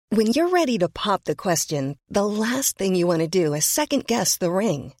When you're ready to pop the question, the last thing you want to do is second-guess the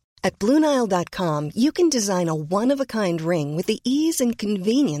ring. At BlueNile.com, you can design a one-of-a-kind ring with the ease and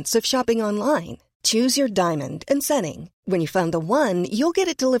convenience of shopping online. Choose your diamond and setting. When you find the one, you'll get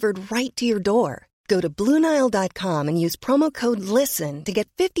it delivered right to your door. Go to BlueNile.com and use promo code LISTEN to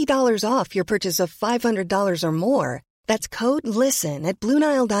get $50 off your purchase of $500 or more. That's code LISTEN at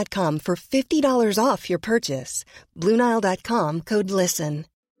BlueNile.com for $50 off your purchase. BlueNile.com, code LISTEN.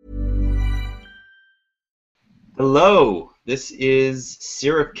 Hello, this is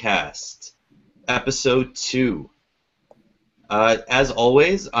Syrupcast, episode 2. As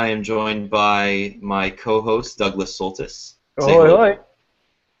always, I am joined by my co-host, Douglas Soltis. Ahoy.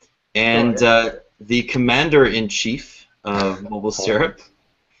 And the commander-in-chief of Mobile Syrup,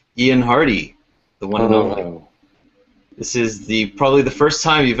 Ian Hardy, the one and only. This is probably the first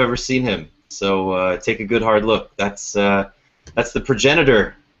time you've ever seen him, so take a good hard look. That's the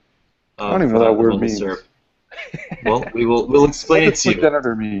progenitor of I don't even know that word means. Syrup. Well, we'll explain it to you. What does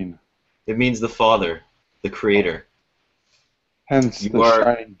progenitor mean? It means the father, the creator. Hence the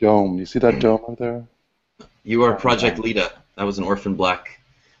shining dome. You see that dome out there? You are Project Lita. That was an Orphan Black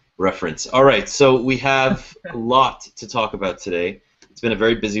reference. All right, so we have a lot to talk about today. It's been a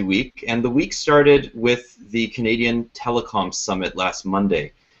very busy week, and the week started with the Canadian Telecom Summit last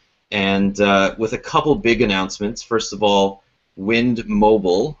Monday, and with a couple big announcements. First of all, Wind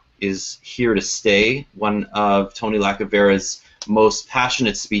Mobile is here to stay, one of Tony Lacavera's most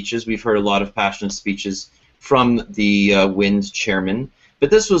passionate speeches. We've heard a lot of passionate speeches from the Wind chairman,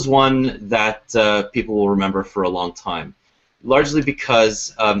 but this was one that people will remember for a long time, largely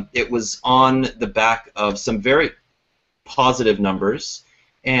because it was on the back of some very positive numbers,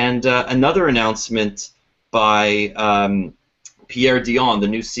 and another announcement by Pierre Dion, the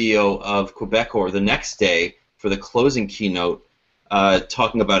new CEO of Quebecor, the next day for the closing keynote,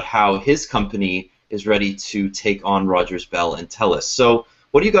 talking about how his company is ready to take on Rogers Bell and TELUS. So,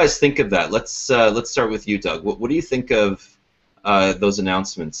 what do you guys think of that? Let's start with you, Doug. What do you think of those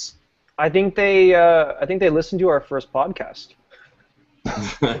announcements? I think they listened to our first podcast.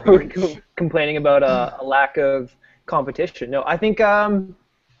 We're complaining about a lack of competition. No, I think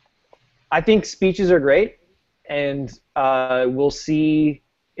speeches are great, and we'll see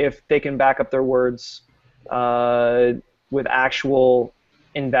if they can back up their words with actual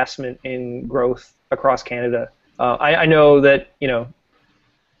investment in growth across Canada. I know that,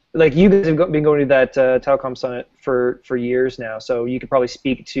 like you guys have been going to that Telecom Summit for years now, so you could probably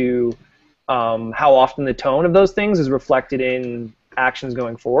speak to how often the tone of those things is reflected in actions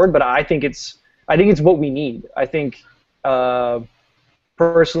going forward. But I think it's what we need. I think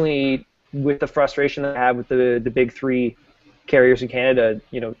personally, with the frustration that I have with the big three carriers in Canada,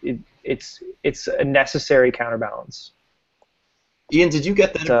 it's a necessary counterbalance. Ian, did you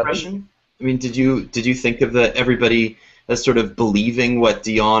get that impression? I mean, did you think of everybody as sort of believing what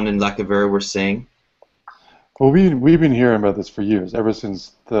Dion and Lacavera were saying? Well, we've been hearing about this for years, ever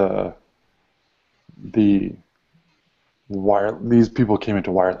since these people came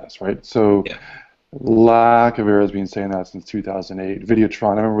into wireless, right? So yeah. Lacavera has been saying that since 2008.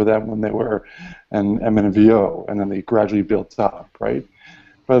 Videotron, I remember that when they were an MNVO, and then they gradually built up, right?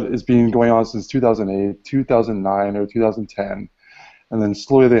 But it's been going on since 2008, 2009, or 2010. And then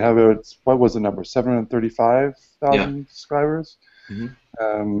slowly they have what was the number, 735,000 subscribers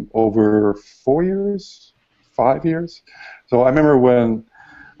over 4 years, 5 years. So I remember when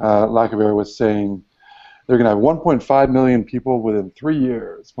Lacavera was saying they're going to have 1.5 million people within 3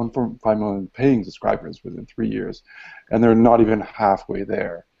 years, 1.5 million paying subscribers within 3 years, and they're not even halfway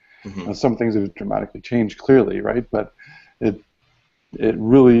there. Now, some things have dramatically changed, clearly, right? But it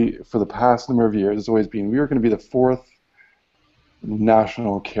really, for the past number of years, has always been we are going to be the fourth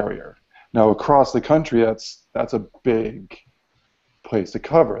national carrier. Now across the country, that's a big place to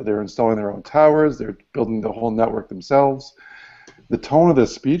cover. They're installing their own towers. They're building the whole network themselves. The tone of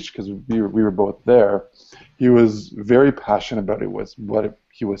this speech, because we were both there, he was very passionate about it. Was what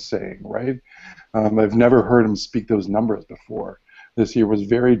he was saying, right? I've never heard him speak those numbers before. This year was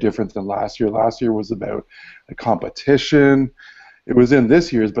very different than last year. Last year was about a competition. It was in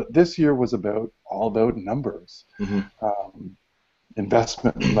this year's, but this year was all about numbers.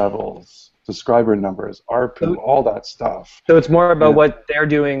 Investment levels, subscriber numbers, ARPU, all that stuff. So it's more about what they're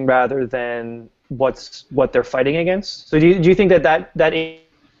doing rather than what they're fighting against. So do you think that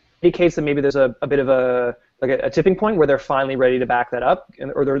indicates that maybe there's a bit of a tipping point where they're finally ready to back that up,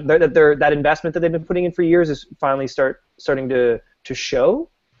 or that investment that they've been putting in for years is finally starting to show?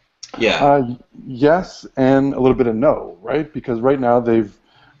 Yeah. Yes, and a little bit of no, right? Because right now they've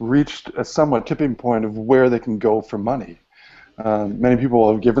reached a somewhat tipping point of where they can go for money. Many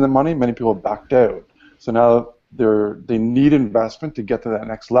people have given them money. Many people have backed out. So now they need investment to get to that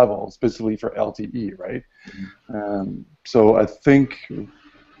next level, specifically for LTE, right? So I think,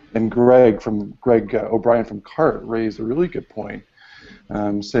 and Greg O'Brien from CART raised a really good point,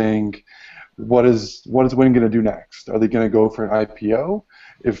 saying, what is Wind going to do next? Are they going to go for an IPO?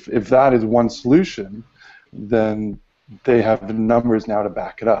 If that is one solution, then they have the numbers now to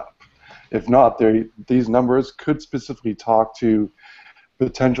back it up. If not, these numbers could specifically talk to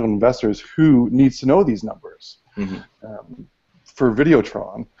potential investors who needs to know these numbers. For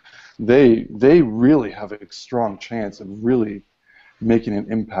Videotron, they really have a strong chance of really making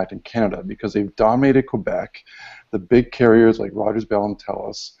an impact in Canada because they've dominated Quebec. The big carriers like Rogers, Bell, and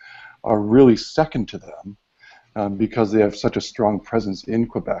TELUS are really second to them because they have such a strong presence in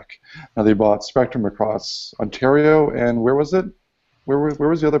Quebec. Now they bought Spectrum across Ontario, and where was it? Where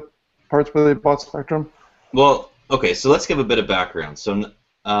was the other parts where they bought Spectrum? Well, okay, so let's give a bit of background. So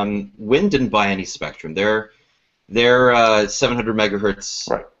Wind didn't buy any Spectrum. Their 700 megahertz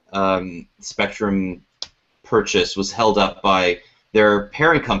Spectrum purchase was held up by their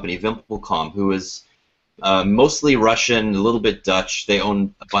parent company, VimpelCom, who is mostly Russian, a little bit Dutch. They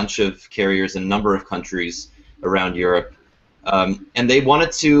own a bunch of carriers in a number of countries around Europe. And they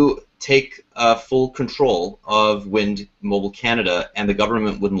wanted to take full control of Wind Mobile Canada, and the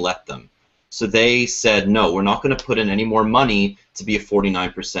government wouldn't let them. So they said, no, we're not going to put in any more money to be a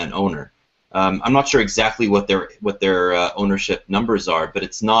 49% owner. I'm not sure exactly what their ownership numbers are, but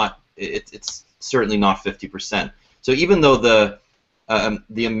it's certainly not 50%. So even though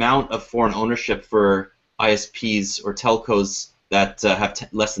the amount of foreign ownership for ISPs or telcos that have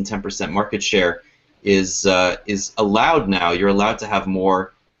less than 10% market share is allowed now, you're allowed to have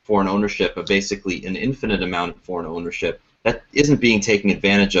more foreign ownership, of basically an infinite amount of foreign ownership that isn't being taken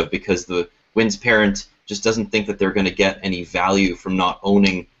advantage of because the Wind's parent just doesn't think that they're going to get any value from not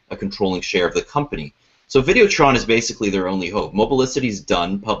owning a controlling share of the company. So Videotron is basically their only hope. Mobilicity's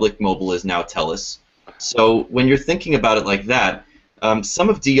done. Public Mobile is now TELUS. So when you're thinking about it like that, some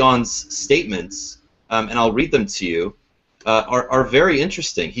of Dion's statements, and I'll read them to you, are very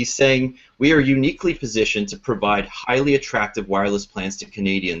interesting. He's saying, we are uniquely positioned to provide highly attractive wireless plans to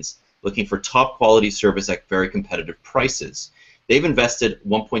Canadians looking for top quality service at very competitive prices. They've invested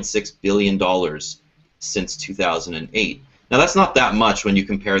 $1.6 billion since 2008. Now that's not that much when you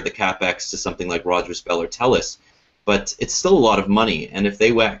compare the CapEx to something like Rogers, Bell, or TELUS, but it's still a lot of money, and if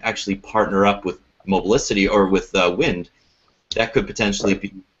they actually partner up with Mobilicity or with Wind, that could potentially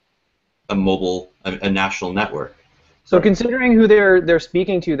be a national network. So considering who they're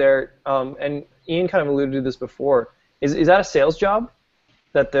speaking to there, and Ian kind of alluded to this before, is that a sales job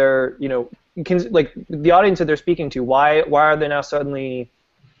that they're, like the audience that they're speaking to? Why are they now suddenly?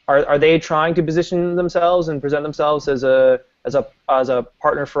 Are they trying to position themselves and present themselves as a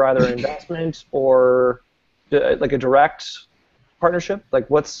partner for either investment or like a direct partnership? Like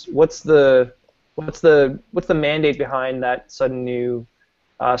what's the mandate behind that sudden new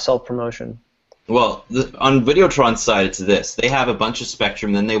self-promotion? Well, on Videotron's side, it's this. They have a bunch of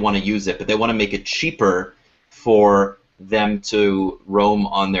spectrum, then they want to use it, but they want to make it cheaper for them to roam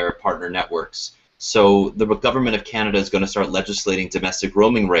on their partner networks. So the government of Canada is going to start legislating domestic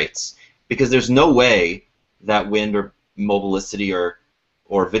roaming rates because there's no way that Wind or Mobilicity or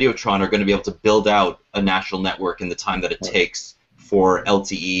Videotron are going to be able to build out a national network in the time that it takes for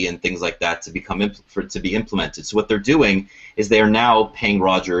LTE and things like that to be implemented. So what they're doing is they are now paying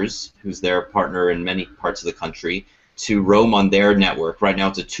Rogers, who's their partner in many parts of the country, to roam on their network. Right now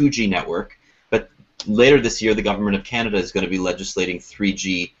it's a 2G network, but later this year the government of Canada is going to be legislating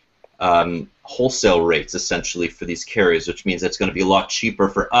 3G wholesale rates essentially for these carriers, which means it's going to be a lot cheaper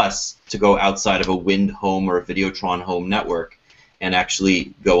for us to go outside of a Wind home or a Videotron home network and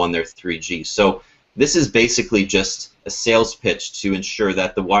actually go on their 3G. So this is basically just a sales pitch to ensure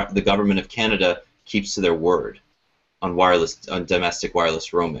that the government of Canada keeps to their word on domestic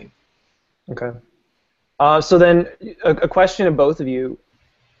wireless roaming. Okay. So then a question of both of you.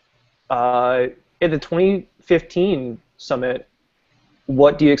 At the 2015 summit,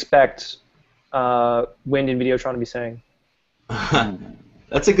 what do you expect Wind and Videotron to be saying?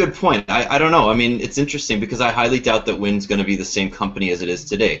 That's a good point. I don't know. I mean, it's interesting because I highly doubt that Wind's going to be the same company as it is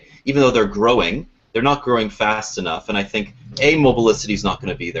today. Even though they're growing, they're not growing fast enough, and I think Mobilicity's not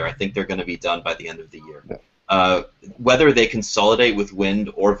going to be there. I think they're going to be done by the end of the year. Whether they consolidate with Wind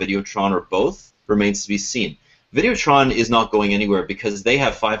or Videotron or both remains to be seen. Videotron is not going anywhere because they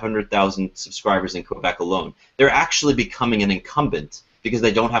have 500,000 subscribers in Quebec alone. They're actually becoming an incumbent because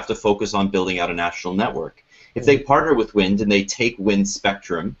they don't have to focus on building out a national network. If they partner with Wind and they take Wind's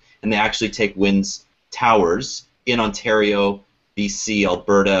spectrum and they actually take Wind's towers in Ontario BC,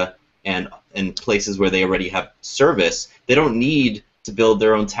 Alberta, and places where they already have service, they don't need to build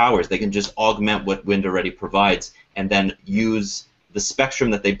their own towers. They can just augment what wind already provides and then use the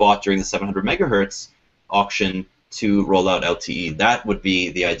spectrum that they bought during the 700 megahertz auction to roll out LTE. That would be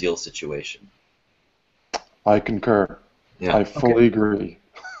the ideal situation. I concur. Yeah. I fully agree.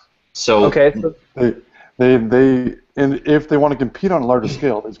 So okay. And if they want to compete on a larger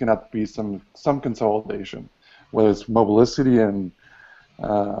scale, there's going to have to be some consolidation, whether it's Mobilicity and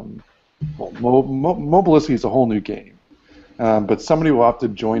Mobilicity is a whole new game, but somebody will have to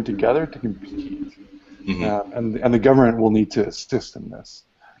join together to compete, and the government will need to assist in this.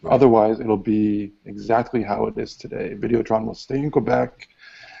 Right. Otherwise, it'll be exactly how it is today. Videotron will stay in Quebec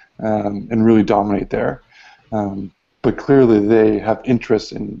and really dominate there, but clearly they have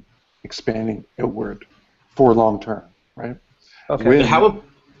interest in expanding outward for long term, right? Okay.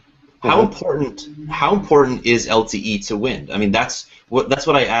 How important is LTE to wind? I mean, that's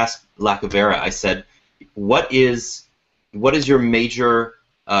what I asked Lacavera. I said, what is your major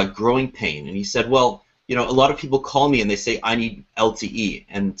growing pain? And he said, well, a lot of people call me and they say I need LTE,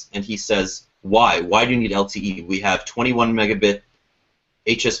 and he says, why? Why do you need LTE? We have 21 megabit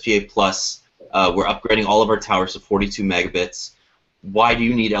HSPA plus. We're upgrading all of our towers to 42 megabits. Why do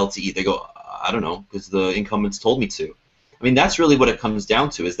you need LTE? They go, I don't know, because the incumbents told me to. I mean, that's really what it comes down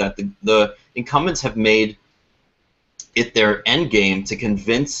to, is that the incumbents have made it their end game to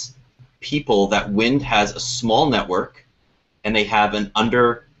convince people that wind has a small network and they have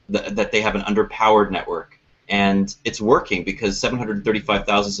that they have an underpowered network. And it's working because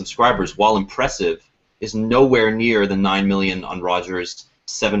 735,000 subscribers, while impressive, is nowhere near the 9 million on Rogers,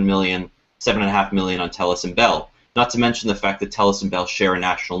 7.5 million on TELUS and Bell. Not to mention the fact that TELUS and Bell share a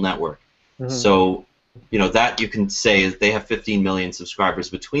national network. Mm-hmm. So, that you can say is they have 15 million subscribers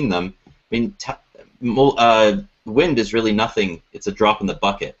between them. I mean, wind is really nothing. It's a drop in the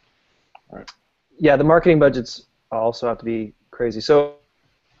bucket. Right. Yeah, the marketing budgets also have to be crazy. So,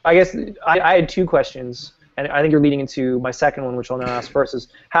 I guess I had two questions, and I think you're leading into my second one, which I'll now ask first, is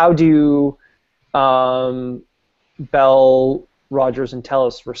how do Bell, Rogers, and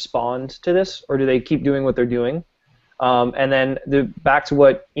TELUS respond to this, or do they keep doing what they're doing? And then back to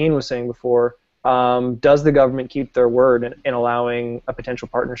what Ian was saying before, does the government keep their word in allowing a potential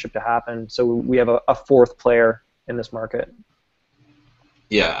partnership to happen so we have a fourth player in this market?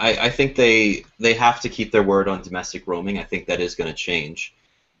 Yeah, I think they have to keep their word on domestic roaming. I think that is going to change.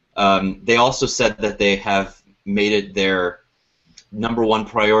 They also said that they have made it their #1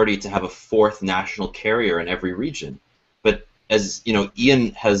 priority to have a fourth national carrier in every region. But as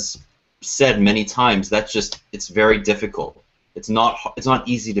Ian has said many times, it's very difficult. It's not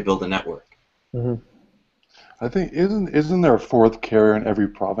easy to build a network. Mm-hmm. I think isn't there a fourth carrier in every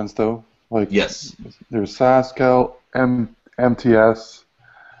province though? Like yes, there's SaskTel, MTS,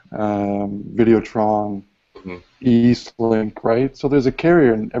 Videotron, Eastlink, right? So there's a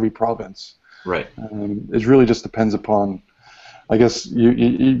carrier in every province. Right. It really just depends upon. I guess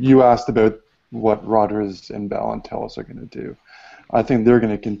you asked about what Rogers and Bell and TELUS are going to do. I think they're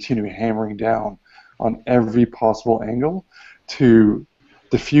going to continue hammering down on every possible angle to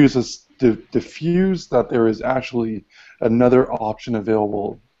diffuse that there is actually another option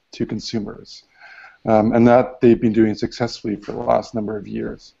available to consumers, and that they've been doing successfully for the last number of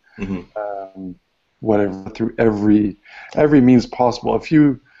years. Mm-hmm. Whatever, through every means possible.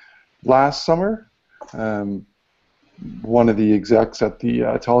 Last summer, one of the execs at the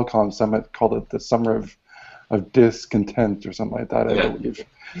Telecom Summit called it the summer of discontent or something like that, I believe.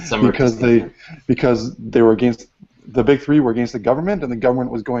 Because they were against the big three were against the government, and the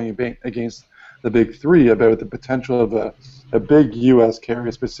government was going against the big three about the potential of a big U.S.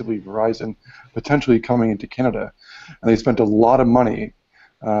 carrier, specifically Verizon, potentially coming into Canada. And they spent a lot of money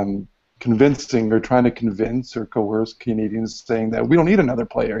trying to convince or coerce Canadians, saying that we don't need another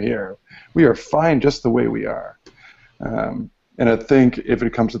player here. We are fine just the way we are. And I think if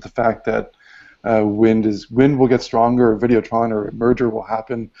it comes to the fact that wind will get stronger, or Videotron or a merger will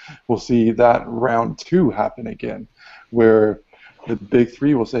happen, we'll see that round 2 happen again, where the big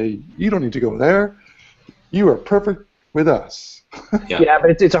three will say, you don't need to go there, you are perfect with us. Yeah,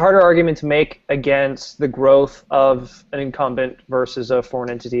 but it's a harder argument to make against the growth of an incumbent versus a foreign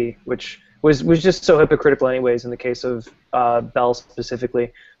entity, which was just so hypocritical anyways in the case of Bell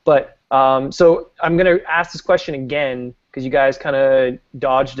specifically. But so I'm going to ask this question again because you guys kind of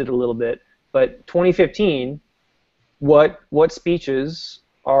dodged it a little bit. But 2015, what speeches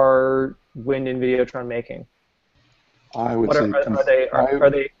are Wind and Videotron making? I would say are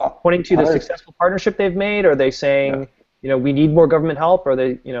they pointing to the successful partnership they've made? Are they saying we need more government help? Or are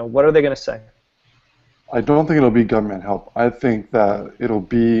they what are they going to say? I don't think it'll be government help. I think that it'll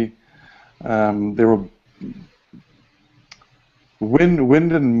be they will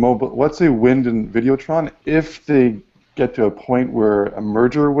Wind and mobile. Let's say Wind and Videotron, if they get to a point where a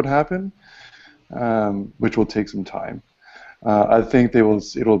merger would happen, which will take some time. I think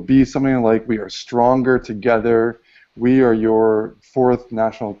it'll be something like, we are stronger together. We are your fourth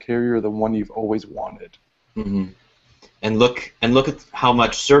national carrier, the one you've always wanted. Mm-hmm. And look at how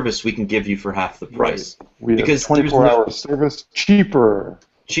much service we can give you for half the price. Right. We have 24-hour service, cheaper.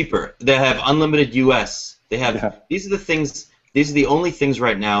 They have unlimited US. They have These are the only things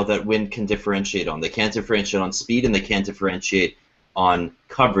right now that Wind can differentiate on. They can't differentiate on speed, and they can't differentiate on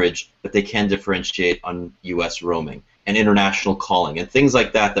coverage, but they can differentiate on US roaming and international calling and things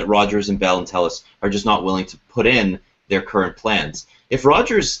like that Rogers and Bell and TELUS are just not willing to put in their current plans. If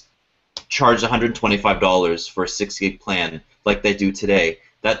Rogers charged $125 for a 6 gig plan like they do today,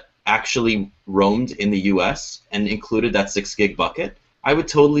 that actually roamed in the US and included that 6 gig bucket, I would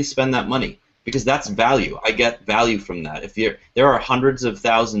totally spend that money, because that's value. I get value from that. There are hundreds of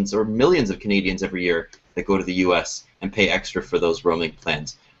thousands or millions of Canadians every year that go to the US and pay extra for those roaming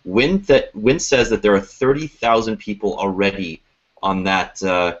plans. Wind says that there are 30,000 people already on that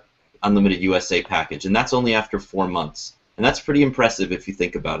unlimited USA package, and that's only after 4 months. And that's pretty impressive if you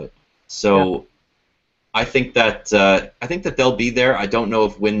think about it. So I think that they'll be there. I don't know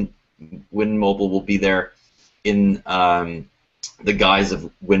if Wind Mobile will be there in the guise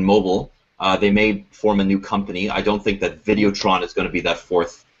of Wind Mobile. They may form a new company. I don't think that Videotron is going to be that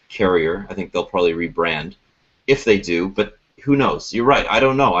fourth carrier. I think they'll probably rebrand if they do, but who knows? You're right. I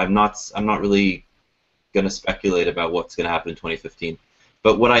don't know. I'm not really going to speculate about what's going to happen in 2015.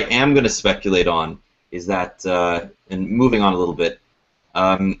 But what I am going to speculate on is that, and moving on a little bit,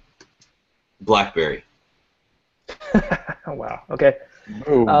 BlackBerry. Wow. Okay.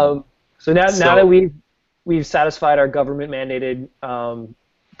 So now that we've satisfied our government-mandated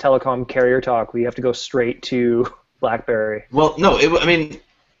telecom carrier talk, we have to go straight to BlackBerry. Well, no.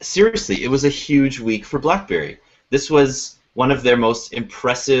 Seriously, it was a huge week for BlackBerry. This was one of their most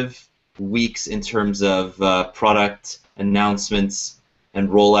impressive weeks in terms of product announcements and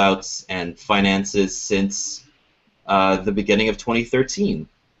rollouts and finances since the beginning of 2013.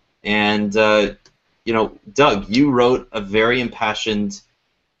 And Doug, you wrote a very impassioned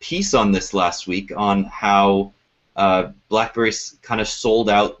piece on this last week on how BlackBerry kind of sold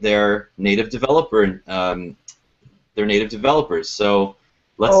out their native developers. So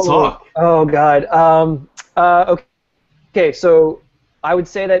let's talk. Oh God. Okay, so I would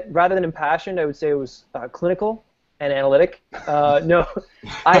say that rather than impassioned, I would say it was clinical and analytic. No,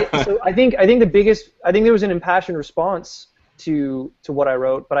 I think there was an impassioned response to what I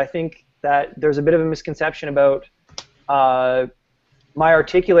wrote, but I think that there's a bit of a misconception about my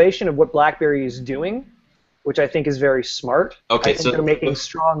articulation of what BlackBerry is doing, which I think is very smart. Okay, I think they're making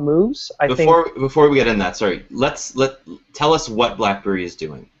strong moves. Before we get in that, sorry, tell us what BlackBerry is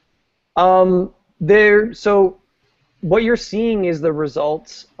doing. So what you're seeing is the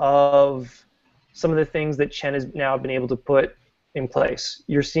results of some of the things that Chen has now been able to put in place.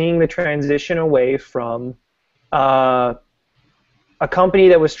 You're seeing the transition away from a company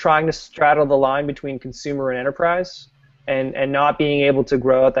that was trying to straddle the line between consumer and enterprise and not being able to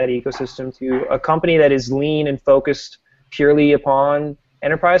grow out that ecosystem to a company that is lean and focused purely upon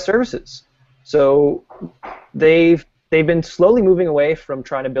enterprise services. So they've been slowly moving away from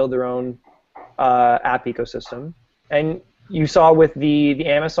trying to build their own app ecosystem. And you saw with the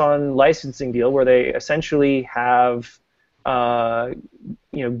Amazon licensing deal where they essentially have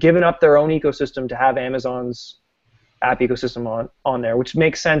given up their own ecosystem to have Amazon's app ecosystem on there, which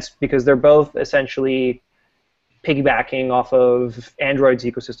makes sense because they're both essentially piggybacking off of Android's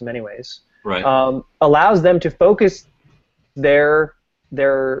ecosystem anyways. Right. Allows them to focus their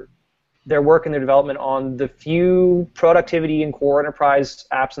work and their development on the few productivity and core enterprise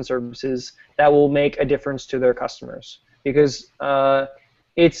apps and services that will make a difference to their customers. Because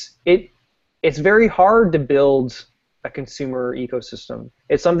it's very hard to build a consumer ecosystem.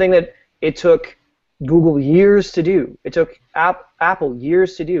 It's something that it took Google years to do. It took Apple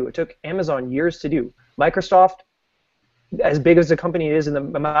years to do. It took Amazon years to do. Microsoft, as big as the company is and the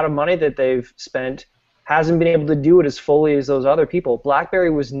amount of money that they've spent, hasn't been able to do it as fully as those other people.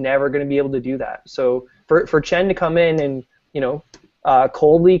 BlackBerry was never going to be able to do that. So for Chen to come in and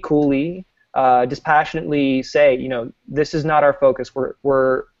coldly, coolly, dispassionately say, this is not our focus.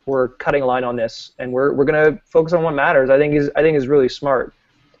 We're cutting a line on this, and we're going to focus on what matters. I think is really smart.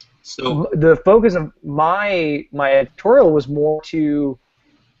 So the focus of my editorial was more to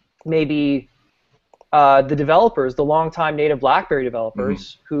maybe the developers, the longtime native BlackBerry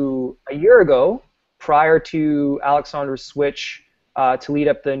developers, who a year ago prior to Alexander's switch to lead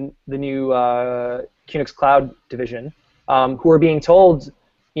up the new QNX Cloud division, who are being told,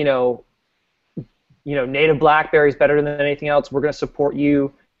 native BlackBerry is better than anything else. We're going to support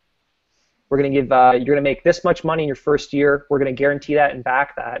you. We're going to give. You're going to make this much money in your first year. We're going to guarantee that and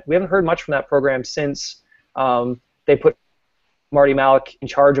back that. We haven't heard much from that program since they put Marty Malik in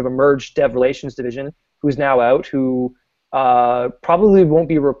charge of a merged dev relations division, who's now out, who probably won't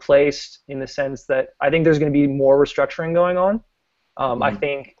be replaced in the sense that I think there's going to be more restructuring going on. I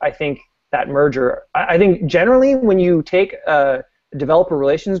think that merger. I think generally when you take a developer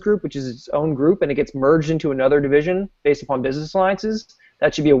relations group, which is its own group, and it gets merged into another division based upon business alliances,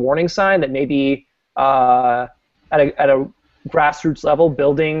 that should be a warning sign that maybe at a grassroots level,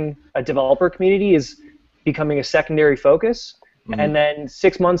 building a developer community is becoming a secondary focus. And then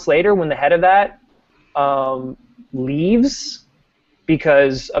 6 months later, when the head of that leaves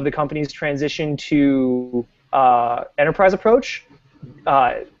because of the company's transition to enterprise approach,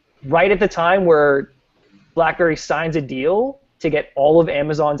 right at the time where BlackBerry signs a deal to get all of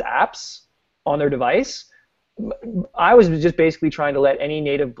Amazon's apps on their device, I was just basically trying to let any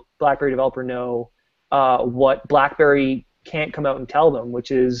native BlackBerry developer know what BlackBerry can't come out and tell them,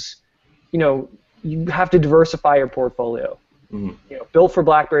 which is, you have to diversify your portfolio. Built for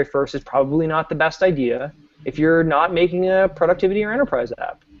BlackBerry first is probably not the best idea if you're not making a productivity or enterprise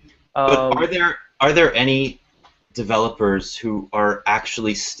app. But are there any developers who are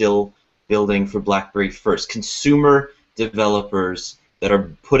actually still building for BlackBerry first? Consumer developers that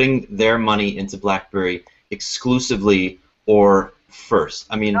are putting their money into BlackBerry exclusively or first?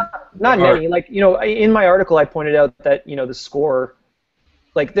 I mean, not many. Like, in my article, I pointed out that the score,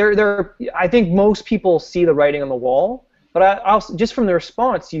 like I think most people see the writing on the wall. But I also, just from the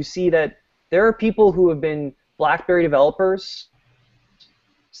response, you see that there are people who have been BlackBerry developers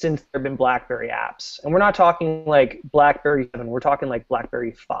since there have been BlackBerry apps. And we're not talking like BlackBerry 7, we're talking like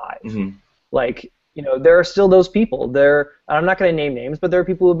BlackBerry 5. Like, there are still those people. I'm not going to name names, but there are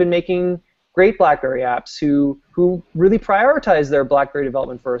people who have been making great BlackBerry apps who really prioritize their BlackBerry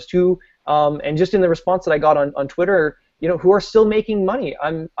development first, and just in the response that I got on Twitter, who are still making money.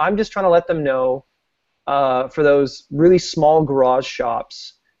 I'm just trying to let them know, for those really small garage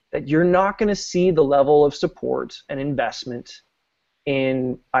shops, that you're not going to see the level of support and investment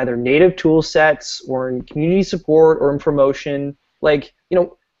in either native tool sets or in community support or in promotion. Like,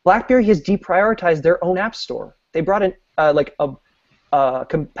 BlackBerry has deprioritized their own app store. They brought in a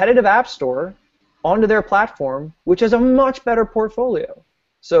competitive app store onto their platform, which has a much better portfolio.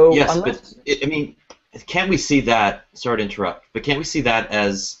 So yes, but can't we see that? Sorry to interrupt, but can't we see that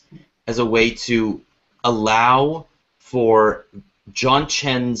as a way to allow for John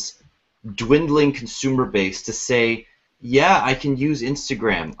Chen's dwindling consumer base to say, yeah, I can use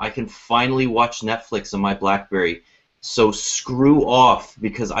Instagram. I can finally watch Netflix on my BlackBerry. So screw off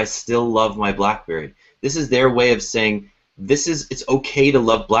because I still love my BlackBerry. This is their way of saying it's okay to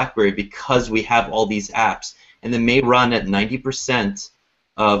love BlackBerry because we have all these apps, and they may run at 90%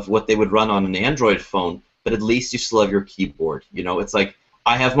 of what they would run on an Android phone, but at least you still have your keyboard. It's like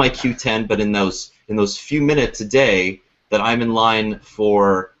I have my Q10, but in those few minutes a day that I'm in line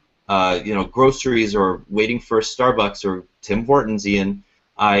for groceries or waiting for a Starbucks or Tim Hortons, Ian,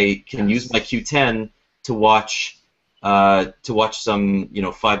 I can use my Q10 to watch some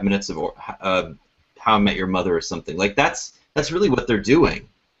 5 minutes of How I Met Your Mother or something. Like that's really what they're doing.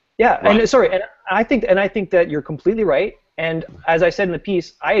 Yeah, right. And I think that you're completely right. And as I said in the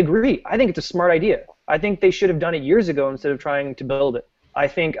piece, I agree. I think it's a smart idea. I think they should have done it years ago instead of trying to build it. I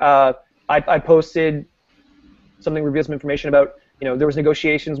think I posted something, revealed some information about, there was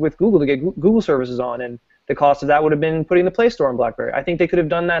negotiations with Google to get Google services on, and the cost of that would have been putting the Play Store on BlackBerry. I think they could have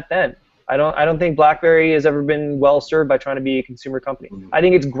done that then. I don't think BlackBerry has ever been well served by trying to be a consumer company. I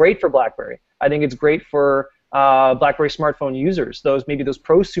think it's great for BlackBerry. I think it's great for BlackBerry smartphone users, those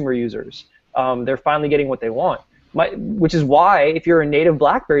prosumer users. They're finally getting what they want. Which is why, if you're a native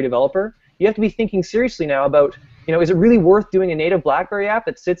BlackBerry developer, you have to be thinking seriously now about, is it really worth doing a native BlackBerry app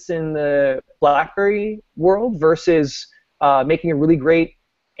that sits in the BlackBerry world versus making a really great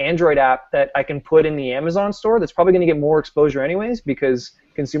Android app that I can put in the Amazon store that's probably going to get more exposure anyways because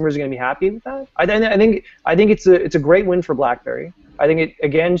consumers are going to be happy with that. I think it's a great win for BlackBerry. I think it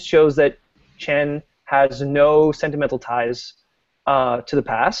again shows that Chen has no sentimental ties to the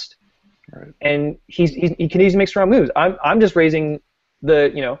past, right. And he can easily make strong moves. I'm just raising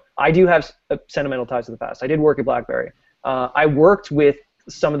I do have sentimental ties to the past. I did work at BlackBerry. I worked with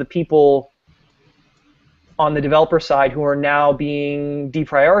some of the people on the developer side who are now being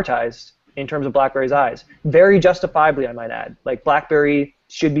deprioritized in terms of BlackBerry's eyes. Very justifiably, I might add. Like, BlackBerry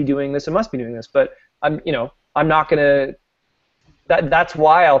should be doing this and must be doing this, but I'm not gonna. That's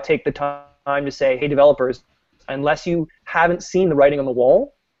why I'll take the time to say, hey, developers, unless you haven't seen the writing on the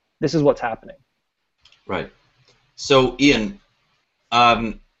wall, this is what's happening. Right. So, Ian,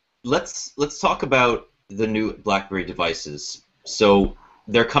 let's talk about the new BlackBerry devices. So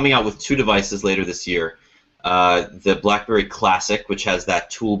they're coming out with 2 devices later this year. The BlackBerry Classic, which has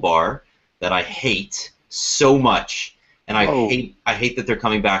that toolbar that I hate so much, and I hate that they're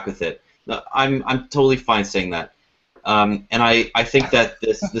coming back with it. I'm totally fine saying that. And I think that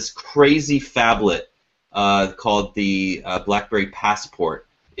this crazy phablet called the BlackBerry Passport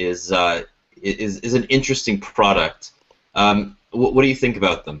is an interesting product. What do you think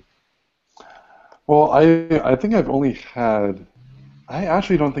about them? Well, I think I've only had. I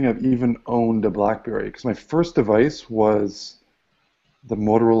actually don't think I've even owned a BlackBerry because my first device was the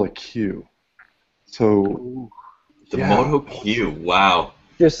Motorola Q. So the Moto Q, wow.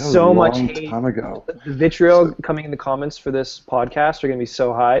 There's so much hate. Time ago. The vitriol coming in the comments for this podcast are going to be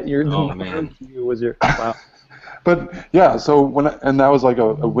so high. Man. Q was your wow. But yeah, so and that was like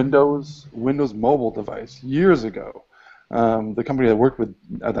a Windows mobile device years ago. The company I worked with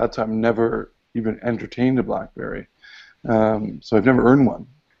at that time never even entertained a BlackBerry. So I've never earned one.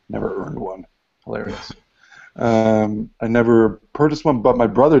 Hilarious. I never purchased one, but my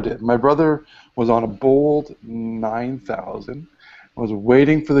brother did. My brother was on a Bold 9000. Was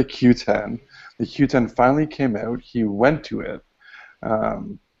waiting for the Q10. The Q10 finally came out. He went to it,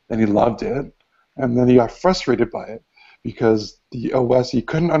 and he loved it. And then he got frustrated by it because the OS, he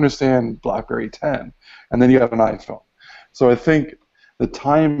couldn't understand BlackBerry 10. And then he got an iPhone. So I think the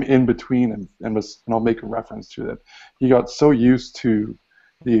time in between, and I'll make a reference to it, he got so used to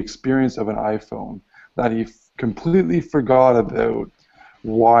the experience of an iPhone that he completely forgot about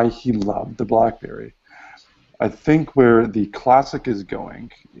why he loved the BlackBerry. I think where the Classic is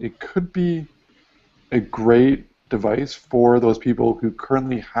going, it could be a great device for those people who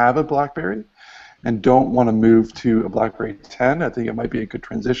currently have a BlackBerry and don't want to move to a BlackBerry 10. I think it might be a good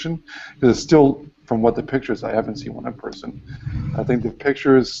transition because it's still, from what the pictures, I haven't seen one in person. I think the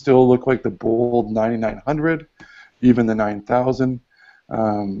pictures still look like the Bold 9900, even the 9000.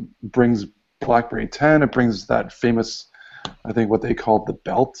 Brings BlackBerry 10. It brings that famous, I think, what they called the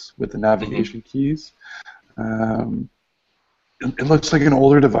belt with the navigation keys. It looks like an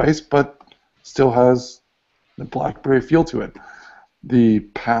older device, but still has the BlackBerry feel to it. The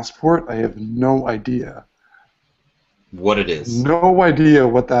Passport, I have no idea what it is. No idea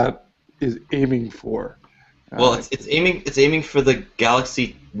what that is aiming for. Well, it's aiming for the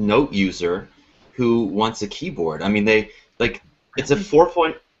Galaxy Note user who wants a keyboard. I mean, it's a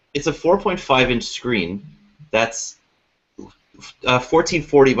 4.5-inch screen that's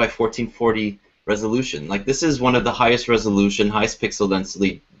 1440 by 1440 resolution. Like, this is one of the highest resolution, highest pixel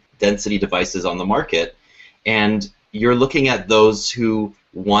density devices on the market, and you're looking at those who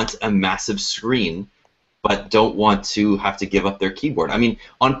want a massive screen but don't want to have to give up their keyboard. I mean,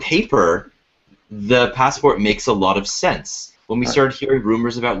 on paper, the Passport makes a lot of sense. When we started hearing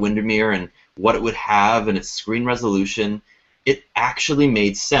rumors about Windermere and what it would have and its screen resolution, it actually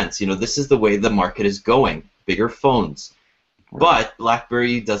made sense. You know, this is the way the market is going, bigger phones. But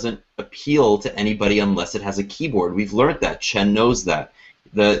BlackBerry doesn't appeal to anybody unless it has a keyboard. We've learned that. Chen knows that.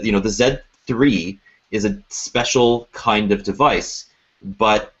 The Z3 is a special kind of device,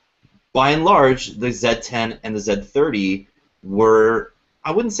 but by and large, the Z10 and the Z30 were,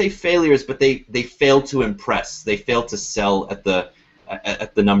 I wouldn't say failures, but they failed to impress. They failed to sell at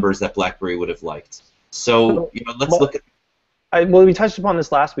the numbers that BlackBerry would have liked. So let's look at. Well, we touched upon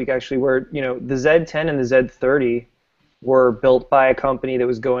this last week actually, where the Z10 and the Z30 were built by a company that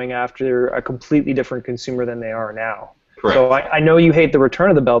was going after a completely different consumer than they are now. Correct. So I know you hate the return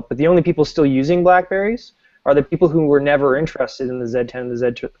of the belt, but the only people still using BlackBerries are the people who were never interested in the Z10 and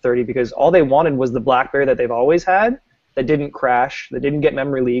the Z30 because all they wanted was the BlackBerry that they've always had that didn't crash, that didn't get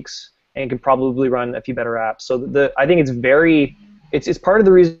memory leaks, and could probably run a few better apps. So I think it's part of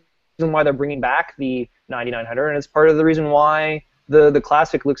the reason why they're bringing back the 9900, and it's part of the reason why the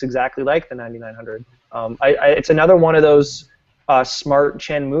Classic looks exactly like the 9900. It's another one of those smart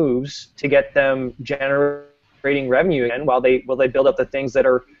Chen moves to get them generating revenue again while they build up the things that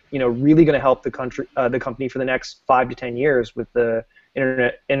are really going to help the company for the next 5 to 10 years with the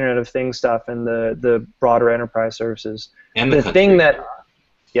Internet of Things stuff and the broader enterprise services. And the thing that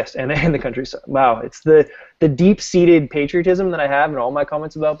yes, and the country. Wow, it's the deep-seated patriotism that I have in all my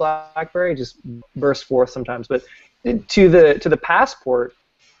comments about BlackBerry just bursts forth sometimes. But to the Passport,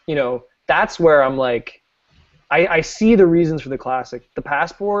 that's where I'm like, I see the reasons for the Classic. The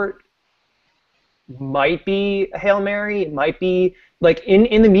Passport might be a Hail Mary. It might be like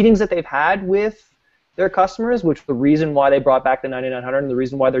in the meetings that they've had with their customers, which the reason why they brought back the 9900 and the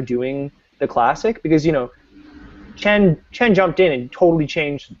reason why they're doing the Classic, because Chen jumped in and totally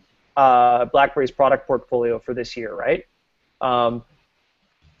changed BlackBerry's product portfolio for this year, right?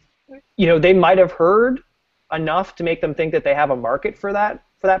 They might have heard enough to make them think that they have a market for that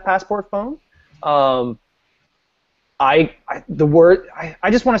Passport phone. I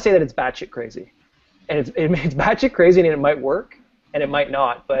just want to say that it's batshit crazy, and it's batshit crazy, and it might work, and it might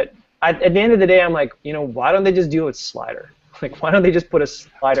not. But at the end of the day, I'm like, why don't they just do it with slider? Like, why don't they just put a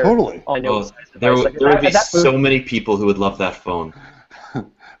slider? Totally. On there would be so many people who would love that phone.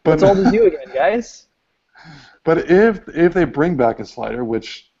 But it's all to do again, guys. But if they bring back a slider,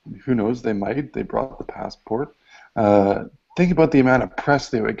 which who knows, they might. They brought the Passport. Think about the amount of press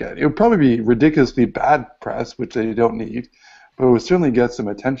they would get. It would probably be ridiculously bad press, which they don't need, but it would certainly get some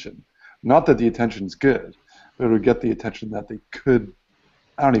attention. Not that the attention's good, but it would get the attention that they could.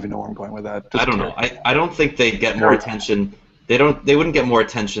 I don't even know where I'm going with that. I don't know. I don't think they'd get more attention. They wouldn't get more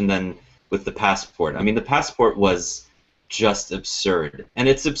attention than with the Passport. I mean, the Passport was just absurd, and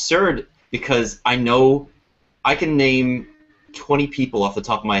it's absurd because I know I can name 20 people off the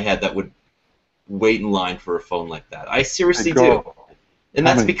top of my head that would wait in line for a phone like that. I seriously do. And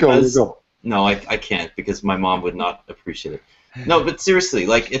that's because no, I can't, because my mom would not appreciate it. No, but seriously,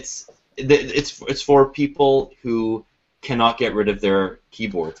 like it's for people who cannot get rid of their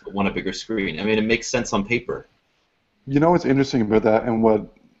keyboards but want a bigger screen. I mean, it makes sense on paper. You know what's interesting about that, and what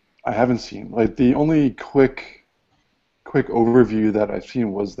I haven't seen, like the only quick overview that I've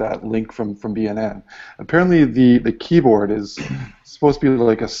seen was that link from BNN. Apparently the keyboard is supposed to be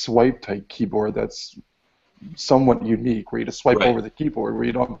like a swipe type keyboard that's somewhat unique, where you just swipe over the keyboard where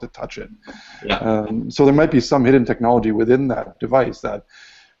you don't have to touch it. Yeah. So there might be some hidden technology within that device that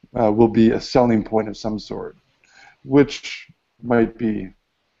will be a selling point of some sort, which might be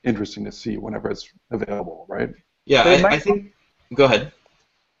interesting to see whenever it's available, right? Yeah, I think. Go ahead.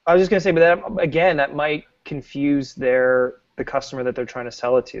 I was just gonna say, but that might confuse the customer that they're trying to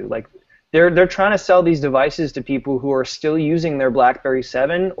sell it to. Like, they're trying to sell these devices to people who are still using their BlackBerry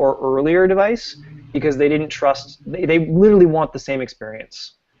 7 or earlier device because they didn't trust. They literally want the same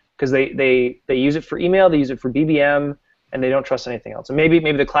experience because they use it for email, they use it for BBM, and they don't trust anything else. And maybe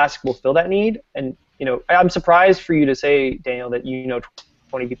the Classic will fill that need. And I'm surprised for you to say, Daniel, that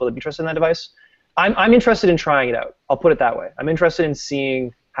 20 people that be interested in that device. I'm interested in trying it out. I'll put it that way. I'm interested in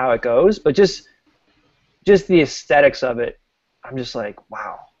seeing how it goes, but just the aesthetics of it, I'm just like,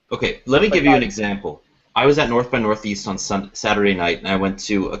 wow. Okay, let me give you an example. I was at North by Northeast on Saturday night, and I went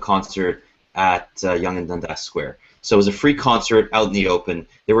to a concert at Yonge and Dundas Square. So it was a free concert out in the open.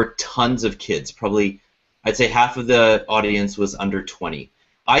 There were tons of kids. Probably, I'd say half of the audience was under 20.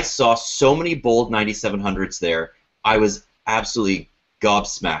 I saw so many Bold 9700s there. I was absolutely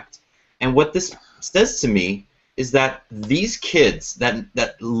gobsmacked. And what this says to me is that these kids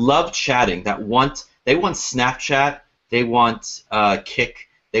that love chatting, they want Snapchat, they want Kik,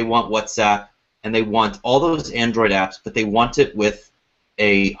 they want WhatsApp, and they want all those Android apps, but they want it with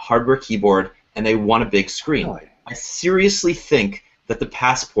a hardware keyboard, and they want a big screen. Really? I seriously think that the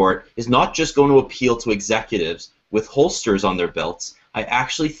Passport is not just going to appeal to executives with holsters on their belts. I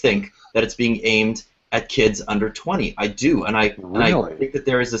actually think that it's being aimed at kids under 20. I do, and I think that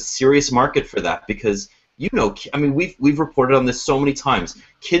there is a serious market for that because I mean, we've reported on this so many times.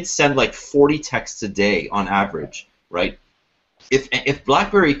 Kids send like 40 texts a day on average, right? If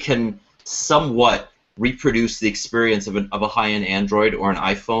BlackBerry can somewhat reproduce the experience of a high-end Android or an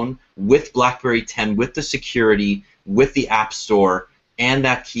iPhone with BlackBerry 10, with the security, with the App Store, and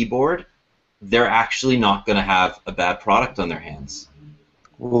that keyboard, they're actually not going to have a bad product on their hands.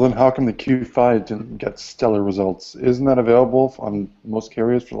 Well, then how come the Q5 didn't get stellar results? Isn't that available on most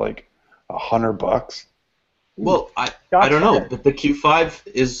carriers for like $100? Well, I don't know, but the Q5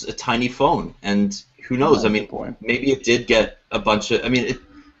 is a tiny phone, and who knows? I mean, maybe it did get a bunch of. I mean,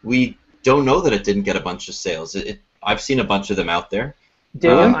 we don't know that it didn't get a bunch of sales. I've seen a bunch of them out there.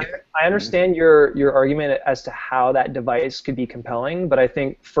 Daniel, I understand your argument as to how that device could be compelling, but I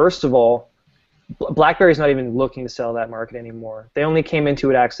think first of all, BlackBerry's not even looking to sell that market anymore. They only came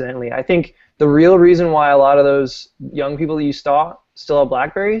into it accidentally. I think the real reason why a lot of those young people that you saw still have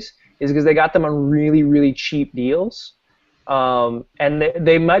BlackBerries is because they got them on really, really cheap deals. And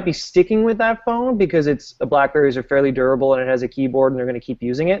they might be sticking with that phone because the BlackBerries are fairly durable and it has a keyboard and they're going to keep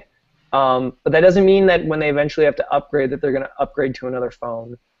using it. But that doesn't mean that when they eventually have to upgrade that they're going to upgrade to another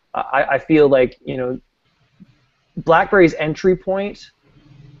phone. I feel like BlackBerry's entry point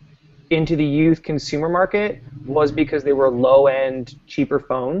into the youth consumer market was because they were low-end, cheaper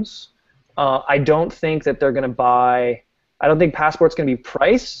phones. I don't think that they're going to buy. I don't think Passport's going to be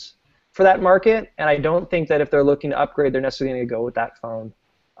priced for that market, and I don't think that if they're looking to upgrade, they're necessarily going to go with that phone.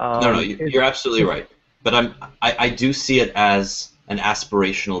 No, you're absolutely right. But I do see it as an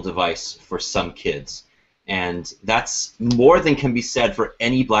aspirational device for some kids, and that's more than can be said for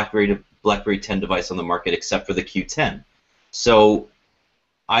any BlackBerry 10 device on the market except for the Q10. So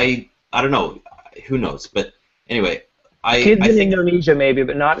I don't know, who knows? But anyway, kids in Indonesia maybe,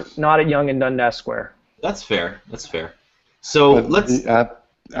 but not at Yonge and Dundas Square. That's fair. So but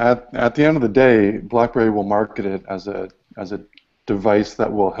at the end of the day, BlackBerry will market it as a device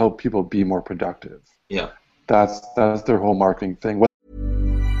that will help people be more productive. Yeah. That's their whole marketing thing.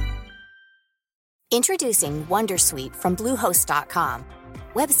 Introducing Wondersuite from Bluehost.com.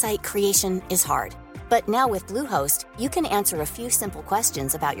 Website creation is hard, but now with Bluehost, you can answer a few simple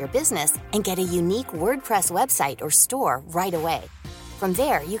questions about your business and get a unique WordPress website or store right away. From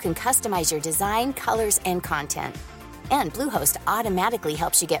there, you can customize your design, colors, and content. And Bluehost automatically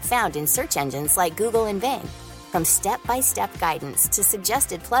helps you get found in search engines like Google and Bing. From step-by-step guidance to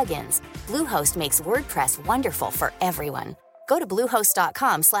suggested plugins, Bluehost makes WordPress wonderful for everyone. Go to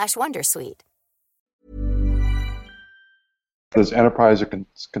bluehost.com/wondersuite. As enterprise or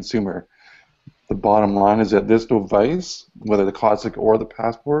consumer, the bottom line is that this device, whether the Cosmic or the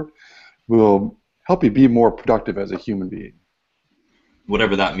Passport, will help you be more productive as a human being.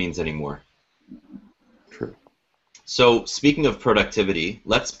 Whatever that means anymore. True. So speaking of productivity,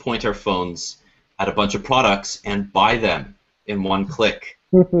 let's point our phones at a bunch of products and buy them in one click.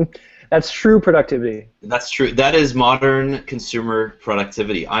 That's true productivity. That's true. That is modern consumer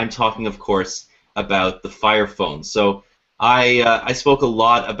productivity. I'm talking, of course, about the Fire Phone. So I spoke a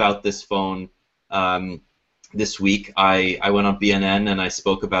lot about this phone this week. I went on BNN and I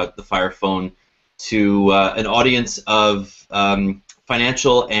spoke about the Fire Phone to an audience of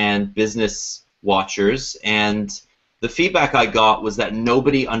financial and business watchers, and the feedback I got was that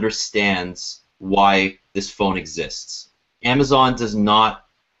nobody understands why this phone exists. Amazon does not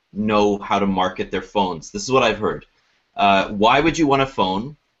know how to market their phones. This is what I've heard. Why would you want a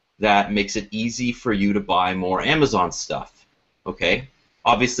phone that makes it easy for you to buy more Amazon stuff? Okay,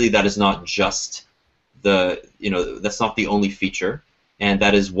 obviously that is not just that's not the only feature, and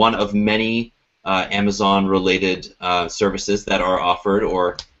that is one of many Amazon-related services that are offered,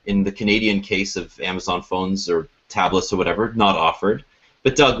 or in the Canadian case of Amazon phones or tablets or whatever, not offered.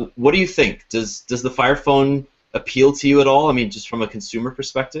 But Doug, what do you think? Does the Fire Phone appeal to you at all? I mean, just from a consumer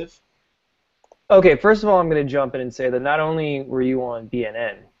perspective? Okay, first of all, I'm going to jump in and say that not only were you on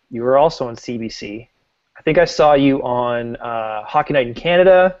BNN, you were also on CBC. I think I saw you on Hockey Night in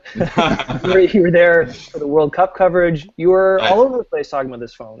Canada. You were there for the World Cup coverage. You were all over the place talking about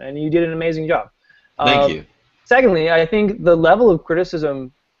this phone, and you did an amazing job. Thank you. Secondly, I think the level of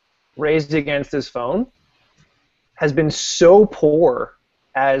criticism raised against this phone has been so poor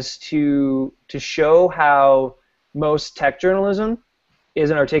as to show how most tech journalism is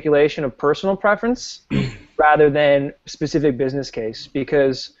an articulation of personal preference rather than specific business case.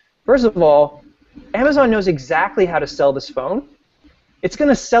 Because, first of all, Amazon knows exactly how to sell this phone. It's going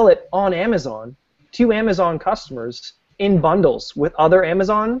to sell it on Amazon to Amazon customers in bundles with other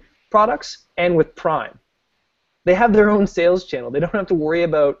Amazon products and with Prime. They have their own sales channel. They don't have to worry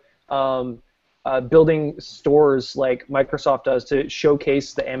about building stores like Microsoft does to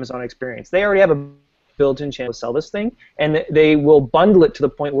showcase the Amazon experience. They already have a built-in channel to sell this thing, and they will bundle it to the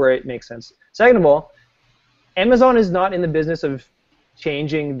point where it makes sense. Second of all, Amazon is not in the business of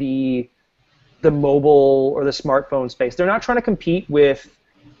changing the mobile or the smartphone space. They're not trying to compete with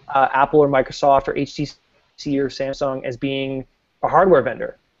Apple or Microsoft or HTC or Samsung as being a hardware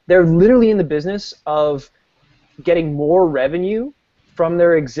vendor. They're literally in the business of getting more revenue from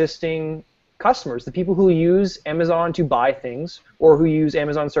their existing customers, the people who use Amazon to buy things or who use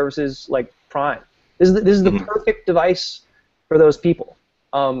Amazon services like Prime. This is the perfect device for those people.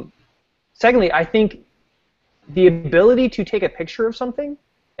 Secondly, I think the ability to take a picture of something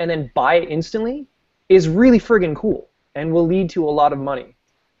and then buy it instantly is really friggin' cool and will lead to a lot of money.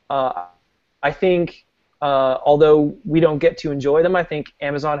 I think, although we don't get to enjoy them, I think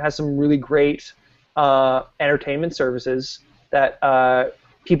Amazon has some really great entertainment services that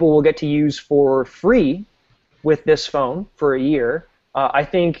people will get to use for free with this phone for a year. I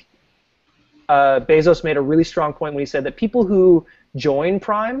think Bezos made a really strong point when he said that people who join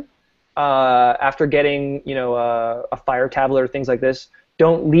Prime after getting a Fire tablet or things like this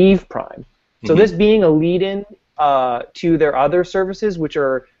don't leave Prime. So this being a lead-in to their other services, which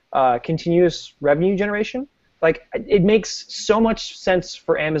are continuous revenue generation, like it makes so much sense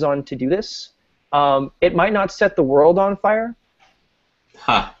for Amazon to do this. It might not set the world on fire.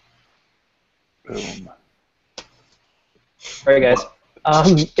 Ha. Boom. All right, guys.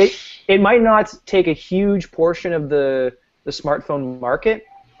 It might not take a huge portion of the smartphone market.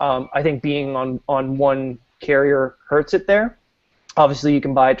 I think being on one carrier hurts it there. Obviously, you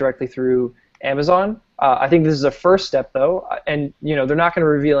can buy it directly through Amazon. I think this is a first step, though, and they're not going to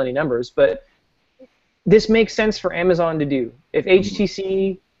reveal any numbers, but this makes sense for Amazon to do. If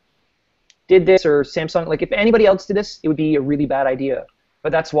HTC did this, or Samsung, like if anybody else did this, it would be a really bad idea.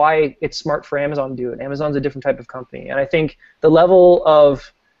 But that's why it's smart for Amazon to do it. Amazon's a different type of company, and I think the level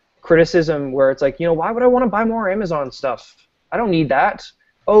of criticism where it's like, why would I want to buy more Amazon stuff? I don't need that.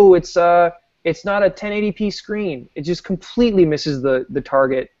 Oh, it's not a 1080p screen. It just completely misses the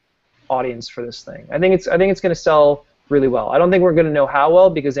target audience for this thing. I think it's going to sell really well. I don't think we're going to know how well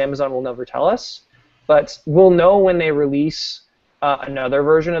because Amazon will never tell us, but we'll know when they release another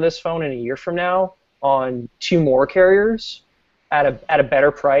version of this phone in a year from now on 2 more carriers at a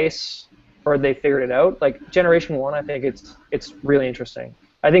better price, or they figured it out. Like Generation 1, I think it's really interesting.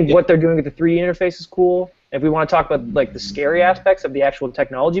 I think what they're doing with the 3D interface is cool. If we want to talk about like the scary aspects of the actual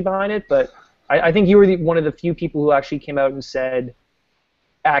technology behind it, but I think you were one of the few people who actually came out and said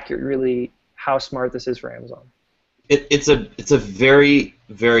accurately how smart this is for Amazon. It's a very,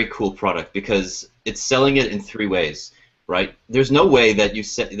 very cool product because it's selling it in 3 ways, right? There's no way that you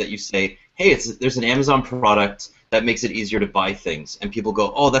say, hey, there's an Amazon product that makes it easier to buy things, and people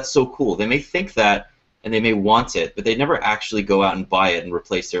go, oh, that's so cool. They may think that, and they may want it, but they never actually go out and buy it and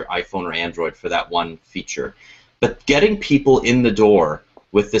replace their iPhone or Android for that one feature. But getting people in the door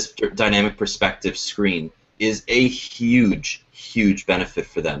with this dynamic perspective screen is a huge, huge benefit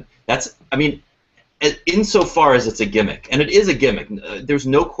for them. Insofar as it's a gimmick, and it is a gimmick, there's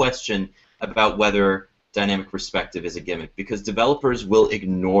no question about whether dynamic perspective is a gimmick because developers will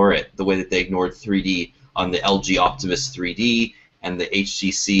ignore it the way that they ignored 3D on the LG Optimus 3D and the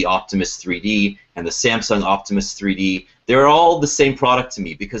HTC Optimus 3D and the Samsung Optimus 3D. They're all the same product to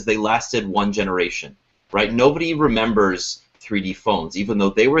me because they lasted 1 generation, right? Nobody remembers 3D phones, even though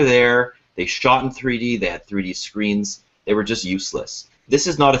they were there, they shot in 3D, they had 3D screens, they were just useless. This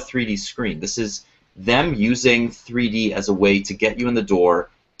is not a 3D screen. This is them using 3D as a way to get you in the door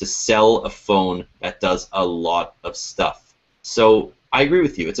to sell a phone that does a lot of stuff. So I agree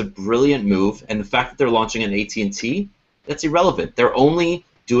with you. It's a brilliant move, and the fact that they're launching an AT&T, that's irrelevant. They're only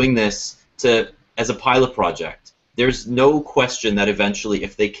doing this as a pilot project. There's no question that eventually,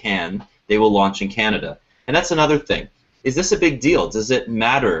 if they can, they will launch in Canada. And that's another thing. Is this a big deal? Does it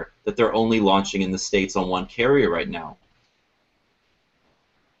matter that they're only launching in the States on 1 carrier right now?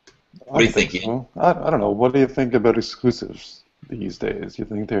 What do you think, Ian? I don't know. What do you think about exclusives these days? You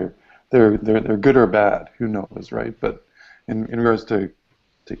think they're good or bad? Who knows, right? But in regards to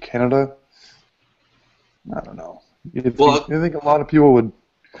Canada, I don't know. You think a lot of people would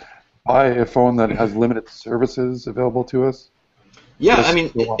buy a phone that has limited services available to us? Yeah, I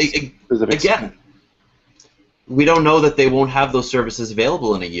mean, again, we don't know that they won't have those services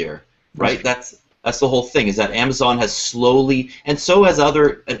available in a year, right? That's the whole thing, is that Amazon has slowly, and so has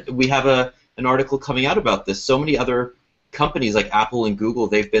we have an article coming out about this, so many other companies like Apple and Google,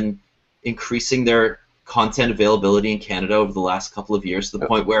 they've been increasing their content availability in Canada over the last couple of years to the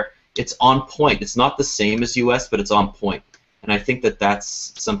point where it's on point. It's not the same as US, but it's on point. And I think that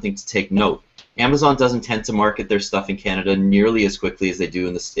that's something to take note. Amazon doesn't tend to market their stuff in Canada nearly as quickly as they do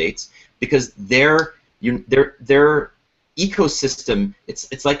in the States because their ecosystem,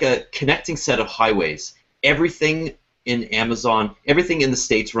 it's like a connecting set of highways. Everything in Amazon, everything in the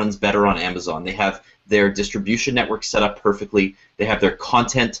States runs better on Amazon. They have their distribution network set up perfectly, they have their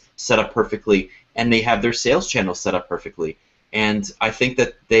content set up perfectly, and they have their sales channel set up perfectly. And I think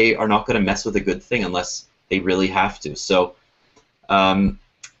that they are not going to mess with a good thing unless they really have to. So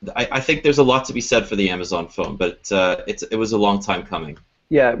I think there's a lot to be said for the Amazon phone, but it was a long time coming.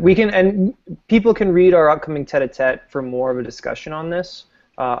 Yeah, and people can read our upcoming tete-a-tete for more of a discussion on this.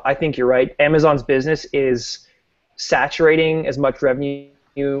 I think you're right. Amazon's business is saturating as much revenue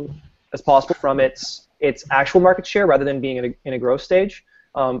as possible from its actual market share rather than being in a growth stage.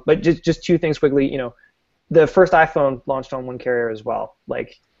 But just 2 things quickly. The first iPhone launched on 1 carrier as well. On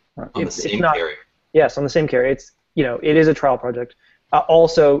the same carrier. Yes, on the same carrier. It is a trial project.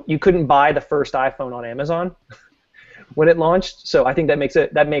 Also, you couldn't buy the first iPhone on Amazon when it launched, so I think that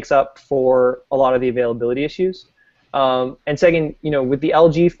makes up for a lot of the availability issues. And second, with the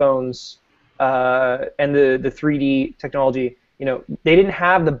LG phones and the 3D technology, they didn't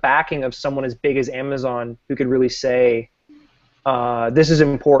have the backing of someone as big as Amazon who could really say, this is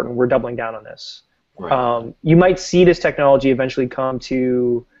important, we're doubling down on this. Right. You might see this technology eventually come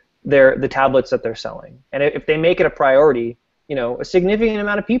to the tablets that they're selling, and if they make it a priority, a significant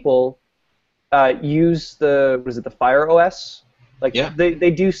amount of people use the Fire OS Like Yeah.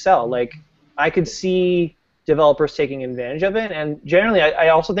 they do sell. Like I could see developers taking advantage of it, and generally I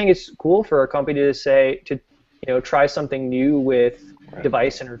also think it's cool for a company to say to try something new with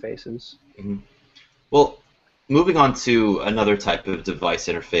device interfaces. Mm-hmm. Well, moving on to another type of device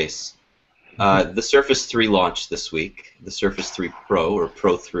interface. The Surface 3 launched this week, the Surface 3 Pro, or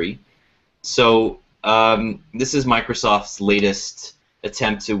Pro 3. So this is Microsoft's latest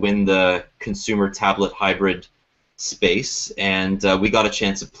attempt to win the consumer tablet hybrid space, and we got a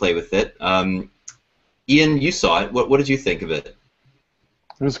chance to play with it. Ian, you saw it. What did you think of it?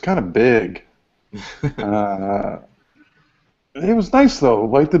 It was kind of big. It was nice though.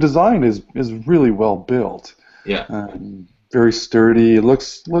 Like the design is really well built. Yeah. Very sturdy. It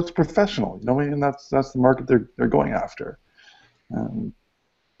looks professional. And that's the market they're going after.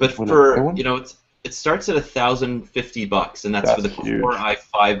 But for it starts at $1,050, and that's for the huge. Core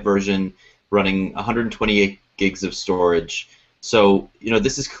i5 version running 128 gigs of storage. So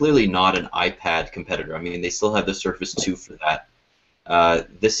this is clearly not an iPad competitor. I mean, they still have the Surface 2 for that.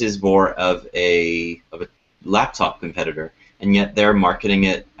 This is more of a laptop competitor, and yet they're marketing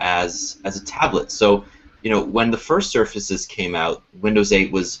it as a tablet. So when the first Surfaces came out, Windows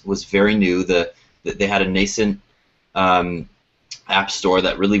 8 was very new. They had a nascent app store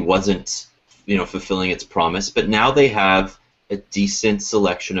that really wasn't fulfilling its promise, but now they have a decent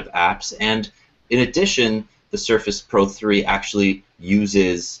selection of apps, and in addition, the Surface Pro 3 actually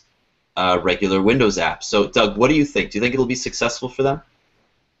uses regular Windows apps. So, Doug, what do you think? Do you think it'll be successful for them?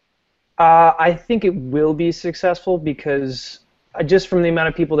 I think it will be successful because just from the amount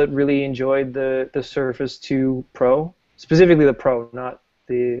of people that really enjoyed the Surface 2 Pro, specifically the Pro, not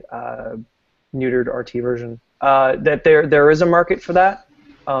the neutered RT version, that there is a market for that.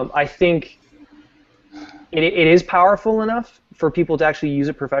 I think it is powerful enough for people to actually use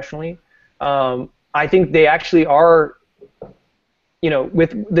it professionally. I think they actually are,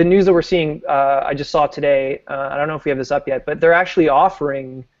 with the news that we're seeing, I just saw today, I don't know if we have this up yet, but they're actually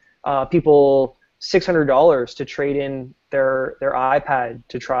offering people $600 to trade in their iPad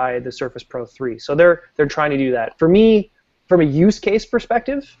to try the Surface Pro 3. So they're trying to do that. For me, from a use case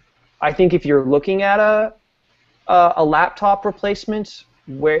perspective, I think if you're looking at a laptop replacement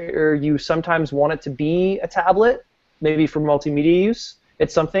where you sometimes want it to be a tablet, maybe for multimedia use,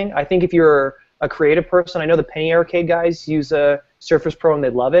 it's something. I think if you're a creative person, I know the Penny Arcade guys use a Surface Pro and they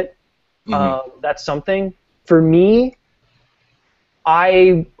love it. Mm-hmm. That's something. For me,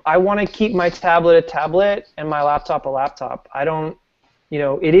 I want to keep my tablet a tablet and my laptop a laptop. I don't,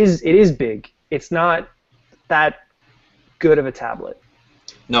 it is big. It's not that good of a tablet.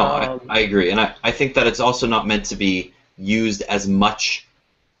 No, I agree, and I think that it's also not meant to be used as much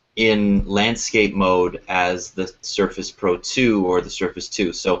in landscape mode as the Surface Pro 2 or the Surface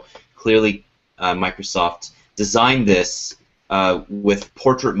 2. So clearly, Microsoft designed this with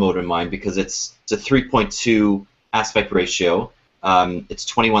portrait mode in mind because it's a 3.2 aspect ratio. It's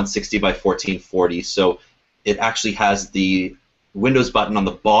 2160 by 1440, so it actually has the Windows button on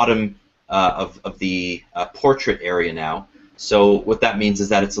the bottom of the portrait area now. So what that means is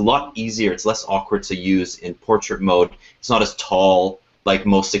that it's a lot easier, it's less awkward to use in portrait mode. It's not as tall like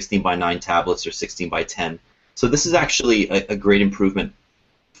most 16 by 9 tablets or 16 by 10. So this is actually a great improvement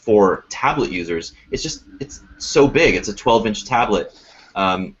for tablet users. It's so big. It's a 12-inch tablet.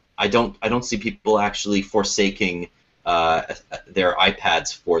 I don't see people actually forsaking their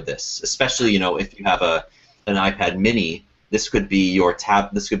iPads for this, especially if you have an iPad Mini. This could be your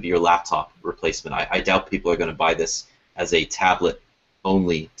laptop replacement. I doubt people are going to buy this as a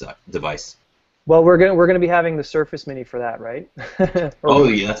tablet-only device. Well, we're gonna be having the Surface Mini for that, right? Oh,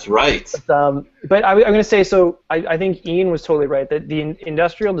 yeah, that's right. But I'm going to say, so I think Ian was totally right that the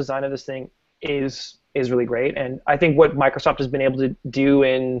industrial design of this thing is really great, and I think what Microsoft has been able to do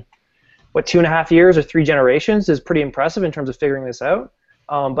in 2.5 years or 3 generations is pretty impressive in terms of figuring this out.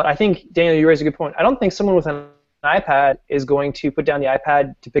 But I think, Daniel, you raised a good point. I don't think someone with an iPad is going to put down the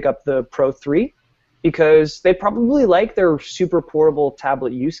iPad to pick up the Pro 3 because they probably like their super portable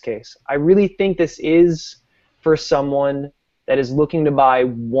tablet use case. I really think this is for someone that is looking to buy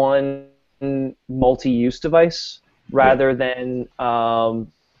one multi-use device rather than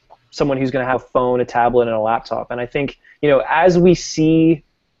someone who's going to have a phone, a tablet, and a laptop. And I think, as we see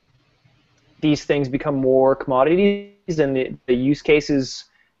these things become more commodities and the use cases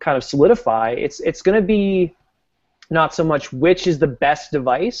kind of solidify, it's going to be not so much which is the best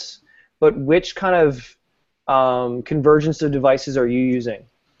device, but which kind of convergence of devices are you using.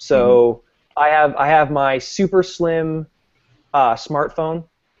 So I have my super slim smartphone,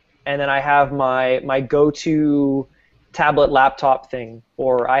 and then I have my go-to tablet laptop thing,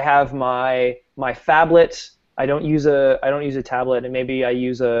 or I have my phablet. I don't use a tablet, and maybe I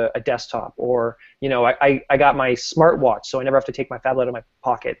use a desktop, or I got my smartwatch, so I never have to take my phablet out of my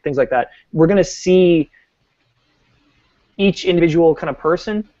pocket, things like that. We're going to see each individual kind of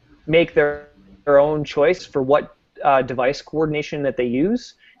person make their own choice for what device coordination that they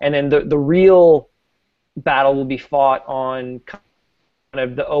use, and then the real battle will be fought on kind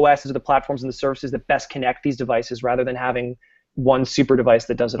of the OSs or the platforms and the services that best connect these devices, rather than having one super device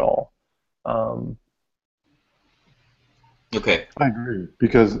that does it all. Okay. I agree,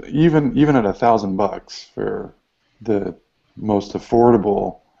 because even at $1,000 for the most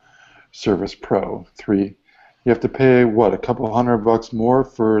affordable Surface Pro 3, you have to pay what, a couple $100 more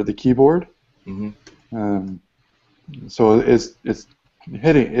for the keyboard. Mm-hmm. So it's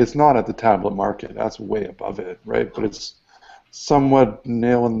hitting. It's not at the tablet market. That's way above it, right? But it's somewhat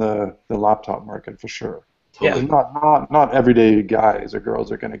nailing the laptop market for sure. Totally. Yeah. Not everyday guys or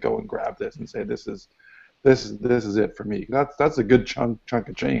girls are going to go and grab this and say this is it for me. That's a good chunk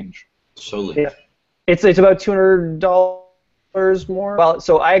of change. Totally. Yeah. It's about $200 more. Well,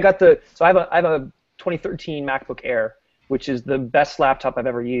 so I have a 2013 MacBook Air, which is the best laptop I've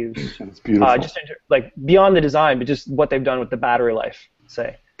ever used. It's beautiful. Just like beyond the design, but just what they've done with the battery life,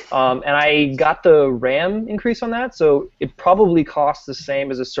 say. And I got the RAM increase on that, so it probably costs the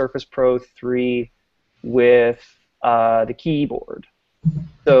same as a Surface Pro 3 with the keyboard.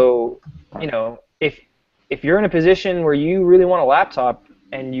 So, if you're in a position where you really want a laptop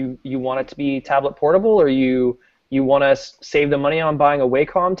and you want it to be tablet portable, or you want to save the money on buying a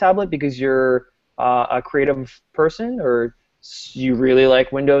Wacom tablet because you're a creative person, or you really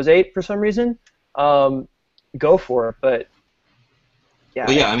like Windows 8 for some reason, go for it. But yeah.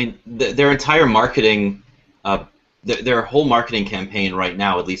 Well, yeah, I mean, their entire marketing, their whole marketing campaign right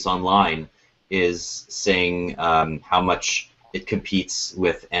now, at least online, is saying how much it competes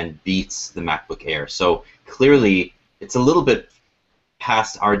with and beats the MacBook Air. So clearly, it's a little bit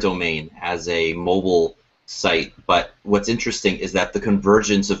past our domain as a mobile site. But what's interesting is that the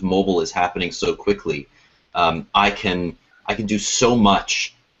convergence of mobile is happening so quickly. I can do so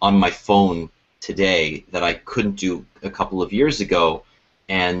much on my phone today that I couldn't do a couple of years ago.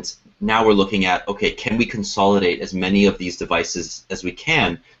 And now we're looking at, okay, can we consolidate as many of these devices as we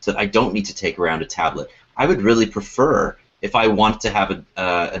can so that I don't need to take around a tablet? I would really prefer, if I want to have an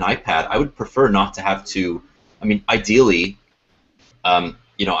iPad, I would prefer not to have to, I mean, ideally,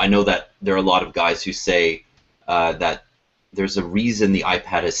 I know that there are a lot of guys who say that there's a reason the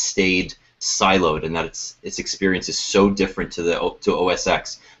iPad has stayed siloed and that its experience is so different to OS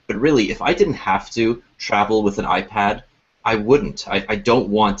X. But really, if I didn't have to travel with an iPad, I wouldn't. I don't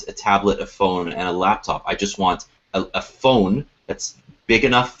want a tablet, a phone, and a laptop. I just want a phone that's big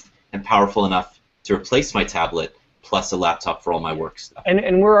enough and powerful enough to replace my tablet, plus a laptop for all my work stuff.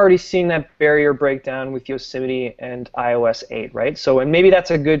 And we're already seeing that barrier breakdown with Yosemite and iOS 8, right? So, and maybe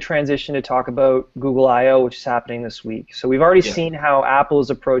that's a good transition to talk about Google I/O, which is happening this week. So we've already seen how Apple is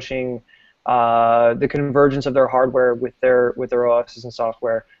approaching the convergence of their hardware with their OSs and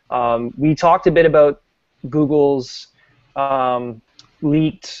software. We talked a bit about Google's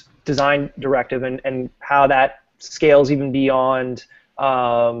leaked design directive and how that scales even beyond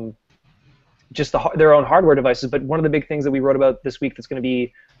just their own hardware devices. But one of the big things that we wrote about this week that's going to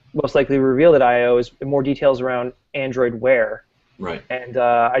be most likely revealed at I/O is more details around Android Wear. Right. And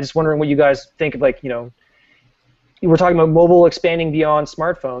I just wondering what you guys think of, we're talking about mobile expanding beyond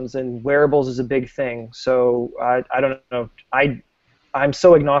smartphones, and wearables is a big thing. So I don't know. I'm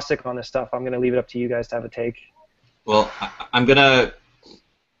so agnostic on this stuff. I'm going to leave it up to you guys to have a take. Well, I'm going to...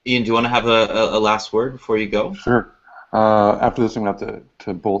 Ian, do you want to have a last word before you go? Sure. After this, I'm going to have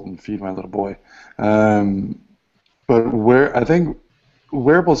to bolt and feed my little boy. But I think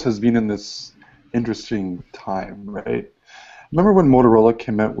wearables has been in this interesting time, right? Remember when Motorola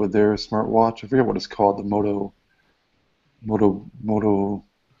came out with their smartwatch? I forget what it's called, the Moto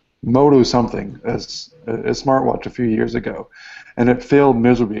something, as a smartwatch a few years ago, and it failed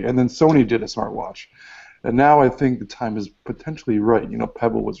miserably. And then Sony did a smartwatch. And now I think the time is potentially right.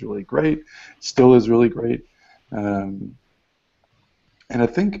 Pebble was really great, still is really great. And I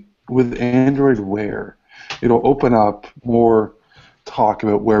think with Android Wear, it'll open up more talk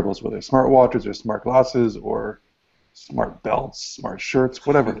about wearables, whether smartwatches or smart glasses or smart belts, smart shirts,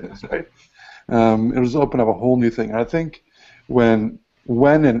 whatever it is, right? It'll just open up a whole new thing. And I think when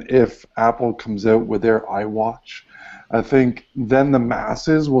and if Apple comes out with their iWatch, I think then the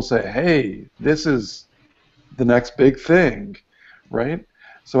masses will say, hey, this is the next big thing, right?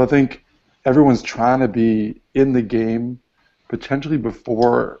 So I think everyone's trying to be in the game potentially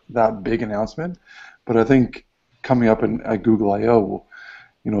before that big announcement, but I think coming up at Google I/O,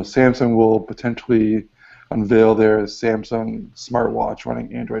 Samsung will potentially unveil their Samsung smartwatch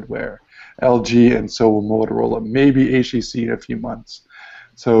running Android Wear. LG and so will Motorola, maybe HTC in a few months.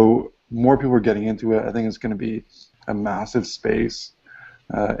 So more people are getting into it. I think it's going to be a massive space,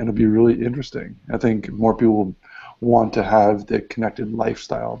 and it'll be really interesting. I think more people will want to have the connected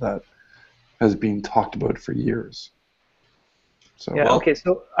lifestyle that has been talked about for years. So, yeah. Okay.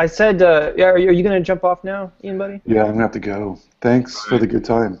 So I said, are you going to jump off now, Ian, buddy? Yeah, I'm going to have to go. Thanks for the good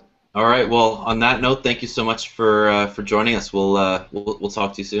time. All right. Well, on that note, thank you so much for joining us. We'll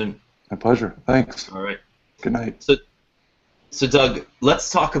talk to you soon. My pleasure. Thanks. All right. Good night. So Doug, let's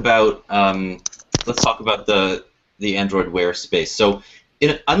talk about the Android Wear space. So,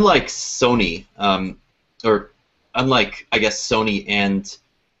 unlike Sony, or unlike I guess Sony and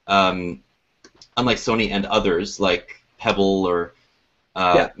others like Pebble or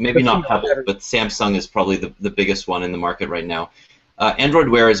maybe not Pebble, but Samsung is probably the biggest one in the market right now. Android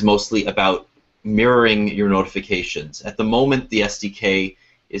Wear is mostly about mirroring your notifications. At the moment, the SDK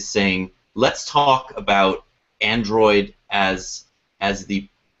is saying, let's talk about Android as the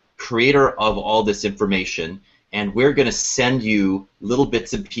creator of all this information, and we're going to send you little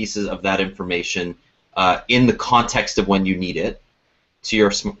bits and pieces of that information in the context of when you need it to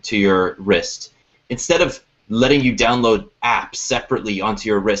your wrist, instead of letting you download apps separately onto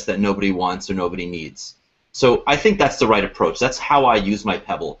your wrist that nobody wants or nobody needs. So I think that's the right approach. That's how I use my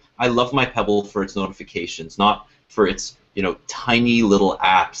Pebble. I love my Pebble for its notifications, not for its tiny little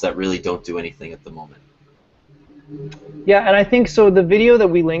apps that really don't do anything at the moment. Yeah, and I think so. The video that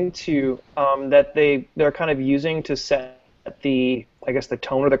we linked to, that they're kind of using to set the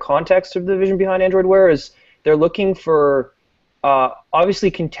tone or the context of the vision behind Android Wear is they're looking for obviously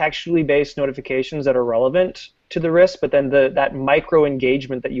contextually based notifications that are relevant to the wrist, but then that micro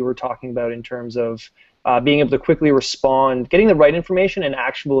engagement that you were talking about in terms of being able to quickly respond, getting the right information and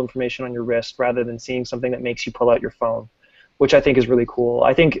actionable information on your wrist rather than seeing something that makes you pull out your phone, which I think is really cool.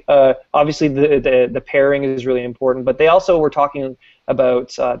 I think obviously the pairing is really important, but they also were talking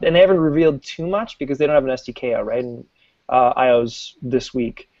about, and they haven't revealed too much because they don't have an SDK out, right, in iOS this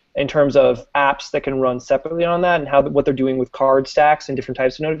week, in terms of apps that can run separately on that and what they're doing with card stacks and different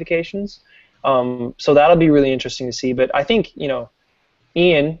types of notifications. So that'll be really interesting to see. But I think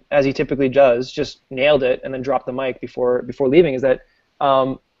Ian, as he typically does, just nailed it and then dropped the mic before leaving. Is that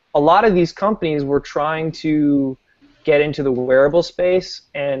a lot of these companies were trying to get into the wearable space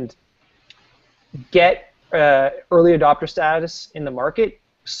and get early adopter status in the market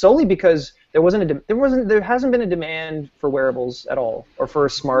solely because there hasn't been a demand for wearables at all or for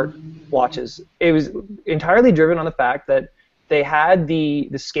smart watches. It was entirely driven on the fact that they had the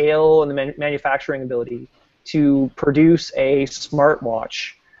scale and the manufacturing ability to produce a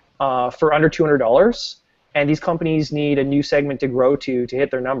smartwatch for under $200, and these companies need a new segment to grow to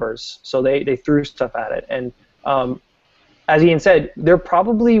hit their numbers, so they threw stuff at it. And as Ian said, there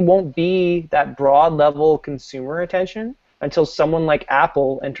probably won't be that broad level consumer attention until someone like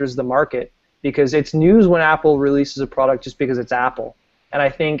Apple enters the market, because it's news when Apple releases a product just because it's Apple. And I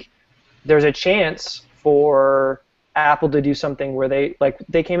think there's a chance for Apple to do something where they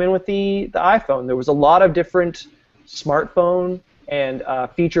came in with the iPhone. There was a lot of different smartphone and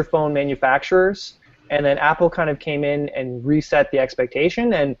feature phone manufacturers, and then Apple kind of came in and reset the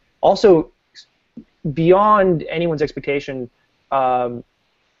expectation, and also beyond anyone's expectation,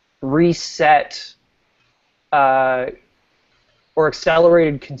 reset or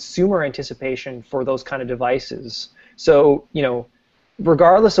accelerated consumer anticipation for those kind of devices. So,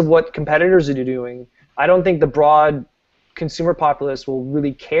 regardless of what competitors are doing, I don't think the broad consumer populace will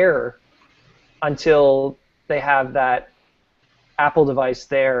really care until they have that Apple device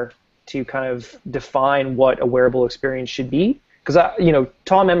there to kind of define what a wearable experience should be. Because,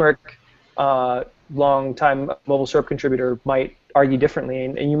 Tom Emmerich, long-time Mobile Syrup contributor, might argue differently,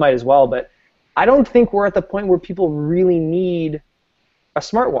 and you might as well, but I don't think we're at the point where people really need a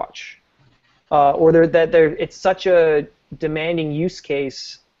smartwatch, or it's such a demanding use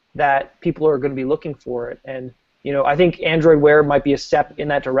case that people are going to be looking for it. And I think Android Wear might be a step in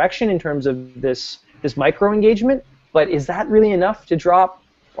that direction in terms of this micro engagement. But is that really enough to drop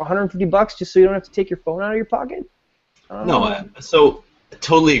 $150 just so you don't have to take your phone out of your pocket? No, so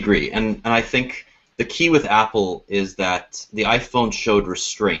totally agree. And I think the key with Apple is that the iPhone showed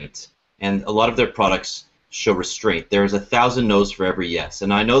restraint, and a lot of their products show restraint. There's 1,000 no's for every yes,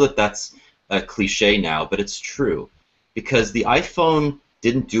 and I know that that's a cliche now, but it's true, because the iPhone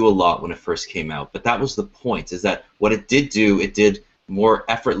didn't do a lot when it first came out, but that was the point, is that what it did do, it did more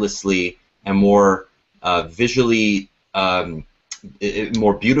effortlessly and more visually,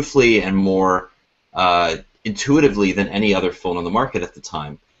 more beautifully and more intuitively than any other phone on the market at the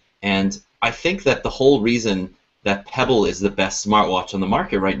time. And I think that the whole reason that Pebble is the best smartwatch on the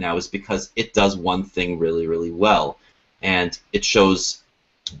market right now is because it does one thing really, really well, and it shows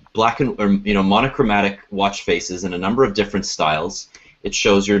monochromatic watch faces in a number of different styles. It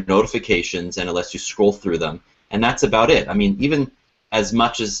shows your notifications and it lets you scroll through them, and that's about it. I mean, even as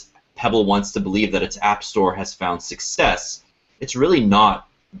much as Pebble wants to believe that its App Store has found success, it's really not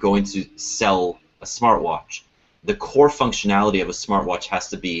going to sell a smartwatch. The core functionality of a smartwatch has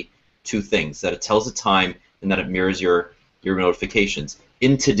to be two things: that it tells the time and that it mirrors your notifications.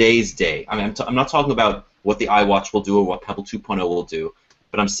 In today's day, I mean, I'm not talking about what the iWatch will do or what Pebble 2.0 will do,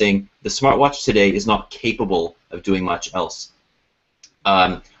 but I'm saying the smartwatch today is not capable of doing much else.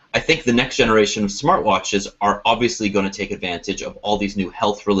 I think the next generation of smartwatches are obviously going to take advantage of all these new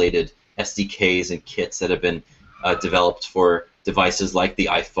health-related SDKs and kits that have been developed for devices like the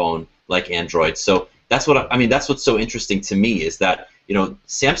iPhone, like Android. So that's that's what's so interesting to me, is that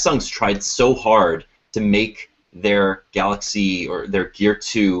Samsung's tried so hard to make their Galaxy or their Gear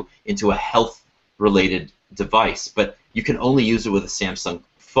 2 into a health-related device, but you can only use it with a Samsung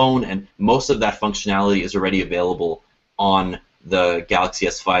phone, and most of that functionality is already available on the Galaxy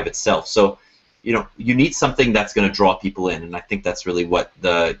S5 itself. So, you need something that's going to draw people in, and I think that's really what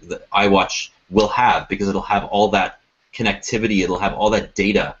the iWatch will have, because it'll have all that connectivity, it'll have all that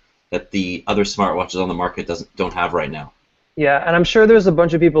data that the other smartwatches on the market don't have right now. Yeah, and I'm sure there's a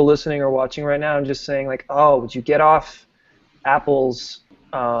bunch of people listening or watching right now and just saying like, oh, would you get off Apple's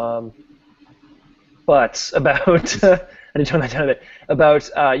butts about I didn't tone that down a bit, about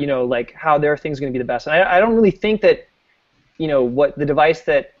like how their thing's going to be the best. And I don't really think that what the device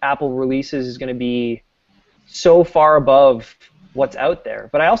that Apple releases is going to be so far above what's out there.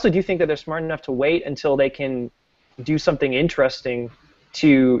 But I also do think that they're smart enough to wait until they can do something interesting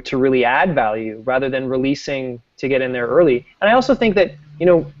to really add value, rather than releasing to get in there early. And I also think that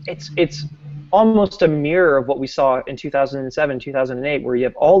it's almost a mirror of what we saw in 2007, 2008, where you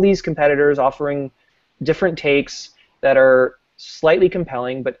have all these competitors offering different takes that are slightly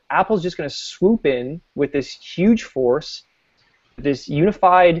compelling, but Apple's just going to swoop in with this huge force, this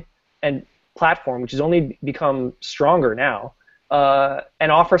unified and platform, which has only become stronger now,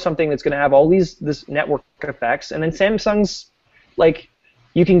 and offer something that's going to have all this network effects. And then Samsung's like,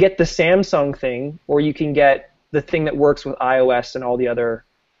 you can get the Samsung thing, or you can get the thing that works with iOS and all the other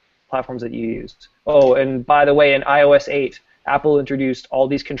platforms that you used. Oh, and by the way, in iOS 8, Apple introduced all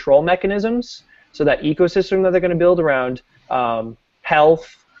these control mechanisms, so that ecosystem that they're going to build around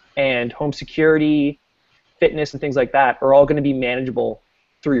health and home security, fitness, and things like that are all going to be manageable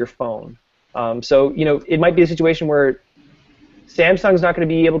through your phone. So it might be a situation where Samsung's not going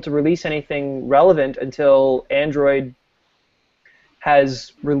to be able to release anything relevant until Android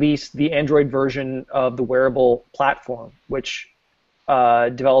has released the Android version of the wearable platform, which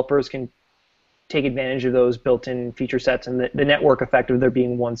developers can take advantage of those built-in feature sets and the network effect of there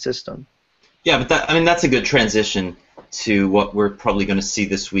being one system. Yeah, but that's a good transition to what we're probably going to see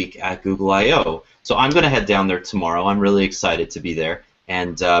this week at Google I/O. So I'm going to head down there tomorrow. I'm really excited to be there,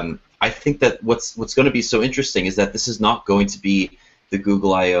 and I think that what's going to be so interesting is that this is not going to be the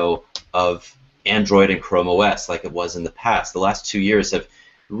Google I/O of Android and Chrome OS like it was in the past. The last 2 years have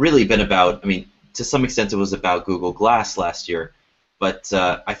really been about, to some extent it was about Google Glass last year, but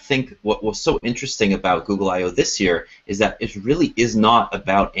I think what was so interesting about Google I/O this year is that it really is not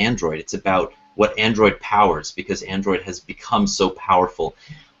about Android. It's about what Android powers, because Android has become so powerful.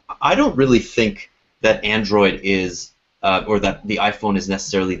 I don't really think that Android is, or that the iPhone is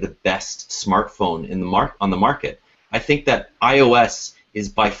necessarily the best smartphone on the market. I think that iOS is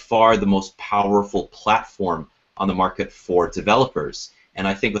by far the most powerful platform on the market for developers. And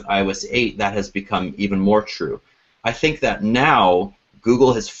I think with iOS 8, that has become even more true. I think that now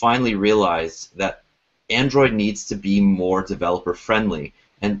Google has finally realized that Android needs to be more developer-friendly.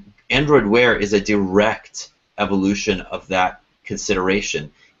 And Android Wear is a direct evolution of that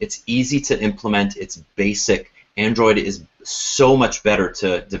consideration. It's easy to implement. It's basic. Android is so much better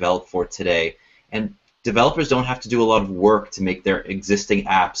to develop for today. And developers don't have to do a lot of work to make their existing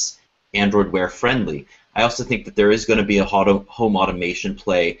apps Android Wear friendly. I also think that there is going to be a home automation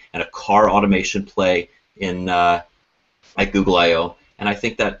play and a car automation play at Google I/O, and I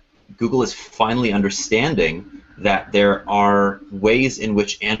think that Google is finally understanding that there are ways in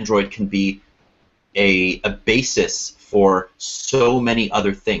which Android can be a basis for so many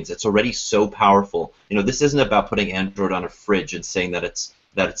other things. It's already so powerful. This isn't about putting Android on a fridge and saying that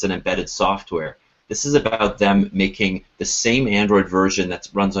it's an embedded software. This is about them making the same Android version that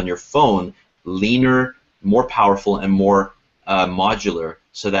runs on your phone leaner, more powerful, and more modular,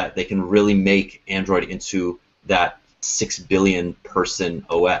 so that they can really make Android into that 6 billion person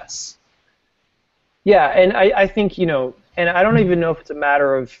OS. Yeah, and I think, and I don't even know if it's a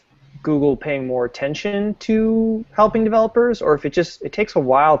matter of Google paying more attention to helping developers, or if it takes a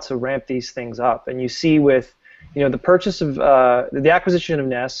while to ramp these things up. And you see with, the purchase of the acquisition of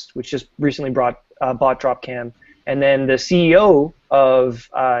Nest, which just recently bought Dropcam, and then the CEO of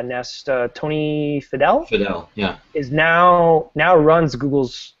Nest, Tony Fadell. Fadell, yeah. Is now runs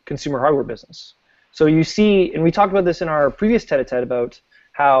Google's consumer hardware business. So you see, and we talked about this in our previous tete-a-tete about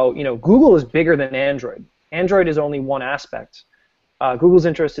how Google is bigger than Android. Android is only one aspect. Google's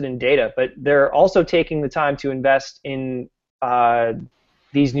interested in data, but they're also taking the time to invest in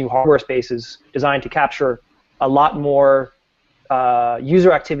these new hardware spaces designed to capture a lot more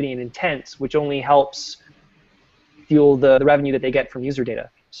user activity and intent, which only helps fuel the revenue that they get from user data.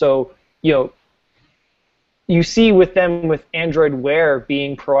 So you see with them with Android Wear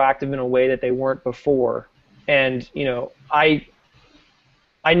being proactive in a way that they weren't before, and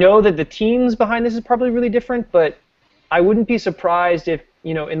I know that the teams behind this is probably really different, but I wouldn't be surprised if,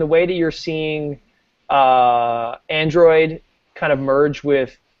 in the way that you're seeing Android kind of merge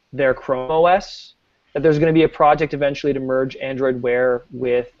with their Chrome OS, that there's going to be a project eventually to merge Android Wear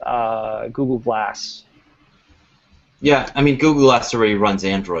with Google Glass. Yeah, I mean, Google Glass already runs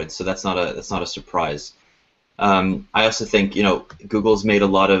Android, so that's not a surprise. I also think Google's made a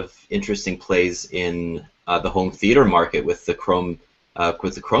lot of interesting plays in the home theater market with the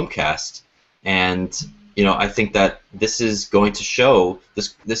Chromecast, and I think that this is going to show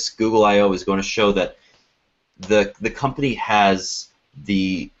this Google I/O is going to show that the company has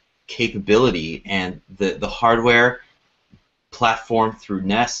the capability and the hardware platform through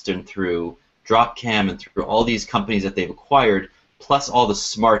Nest and through Dropcam and through all these companies that they've acquired, plus all the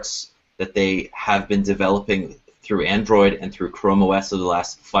smarts that they have been developing through Android and through Chrome OS over the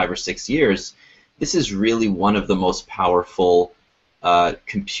last 5 or 6 years. This is really one of the most powerful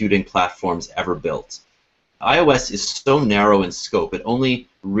computing platforms ever built. iOS is so narrow in scope. It only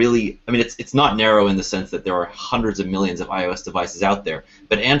really, it's not narrow in the sense that there are hundreds of millions of iOS devices out there,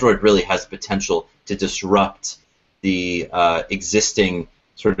 but Android really has potential to disrupt the existing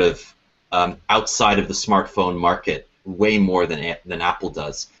sort of outside of the smartphone market way more than Apple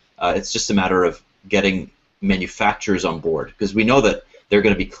does. It's just a matter of getting manufacturers on board, because we know that they're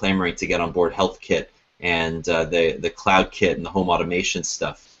going to be clamoring to get on board HealthKit and the CloudKit and the home automation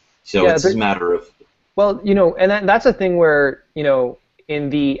stuff. So it's a matter of... Well, and that's a thing where, in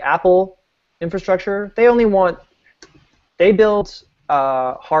the Apple infrastructure, they build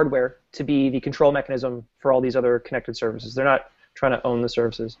hardware to be the control mechanism for all these other connected services. They're not trying to own the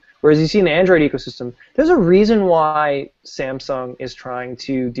services. Whereas you see in the Android ecosystem, there's a reason why Samsung is trying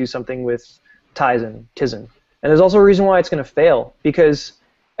to do something with Tizen. And there's also a reason why it's going to fail, because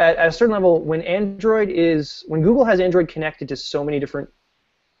at a certain level, when Google has Android connected to so many different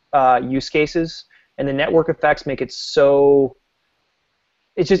use cases, and the network effects make it so,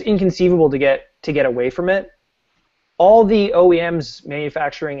 it's just inconceivable to get away from it. All the OEMs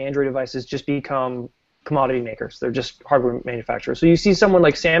manufacturing Android devices just become commodity makers. They're just hardware manufacturers. So you see someone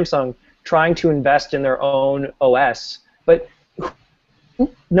like Samsung trying to invest in their own OS, but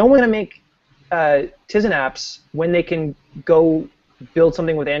no one going to make Tizen apps when they can go build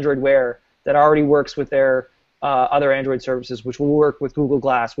something with Android Wear that already works with their other Android services, which will work with Google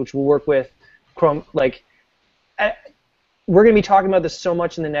Glass, which will work with Chrome. We're going to be talking about this so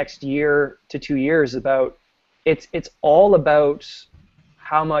much in the next year to 2 years about it's all about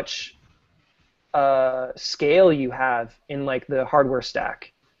how much scale you have in the hardware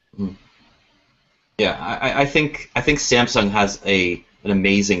stack. Yeah, I think Samsung has an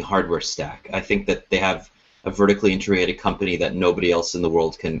amazing hardware stack. I think that they have a vertically integrated company that nobody else in the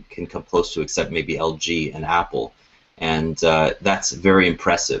world can come close to except maybe LG and Apple, and that's very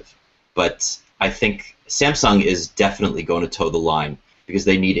impressive. But I think Samsung is definitely going to toe the line because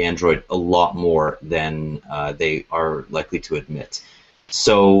they need Android a lot more than they are likely to admit.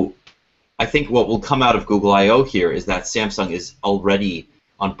 So I think what will come out of Google I/O here is that Samsung is already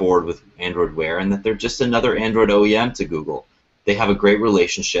on board with Android Wear and that they're just another Android OEM to Google. They have a great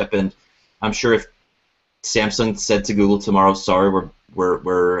relationship, and I'm sure if Samsung said to Google tomorrow, sorry,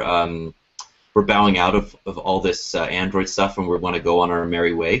 we're bowing out of all this Android stuff and we want to go on our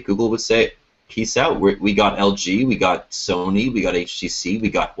merry way, Google would say, peace out. We got LG, we got Sony, we got HTC, we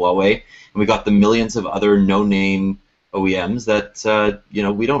got Huawei, and we got the millions of other no-name OEMs that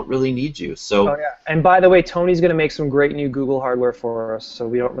we don't really need you. So. Oh yeah. And by the way, Tony's going to make some great new Google hardware for us, so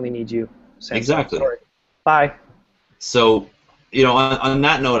we don't really need you. Samsung. Exactly. Sorry. Bye. So. On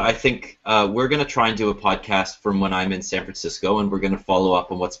that note, I think we're going to try and do a podcast from when I'm in San Francisco, and we're going to follow up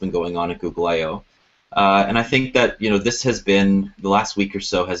on what's been going on at Google I/O. And I think that, this has been, the last week or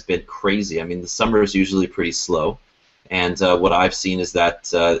so has been crazy. I mean, the summer is usually pretty slow, and what I've seen is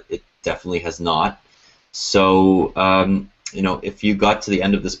that it definitely has not. So, if you got to the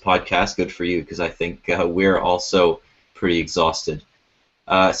end of this podcast, good for you, because I think we're also pretty exhausted.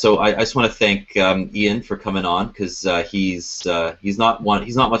 So I just want to thank Ian for coming on, because he's not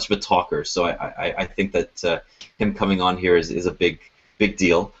much of a talker. So I think that him coming on here is a big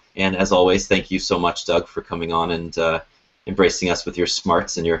deal. And as always, thank you so much, Doug, for coming on and embracing us with your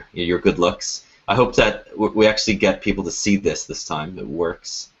smarts and your good looks. I hope that we actually get people to see this time. It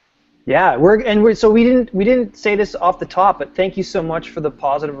works. Yeah, so we didn't say this off the top, but thank you so much for the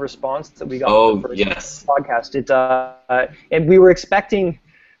positive response that we got on the first podcast. And we were expecting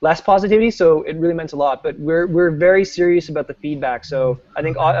less positivity, so it really meant a lot. But we're very serious about the feedback. So I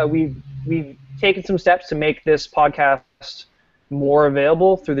think we've taken some steps to make this podcast more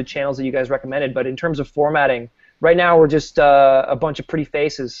available through the channels that you guys recommended. But in terms of formatting, right now we're just a bunch of pretty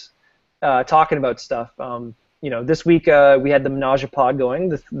faces talking about stuff. This week we had the Menage a Pod going,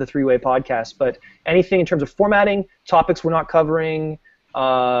 the three-way podcast. But anything in terms of formatting, topics we're not covering,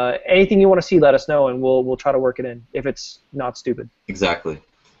 anything you want to see, let us know, and we'll try to work it in if it's not stupid. Exactly.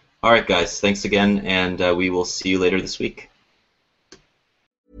 All right, guys. Thanks again, and we will see you later this week.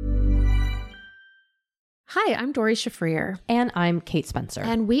 Hi, I'm Dori Shafrir. And I'm Kate Spencer.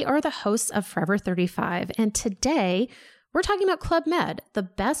 And we are the hosts of Forever 35. And today, we're talking about Club Med, the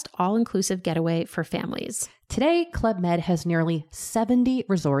best all-inclusive getaway for families. Today, Club Med has nearly 70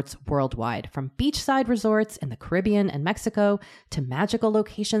 resorts worldwide, from beachside resorts in the Caribbean and Mexico, to magical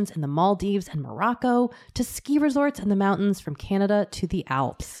locations in the Maldives and Morocco, to ski resorts in the mountains from Canada to the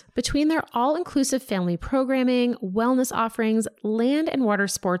Alps. Between their all-inclusive family programming, wellness offerings, land and water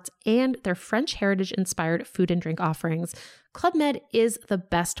sports, and their French heritage-inspired food and drink offerings, Club Med is the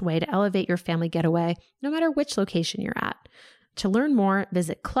best way to elevate your family getaway, no matter which location you're at. To learn more,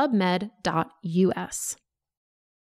 visit clubmed.us.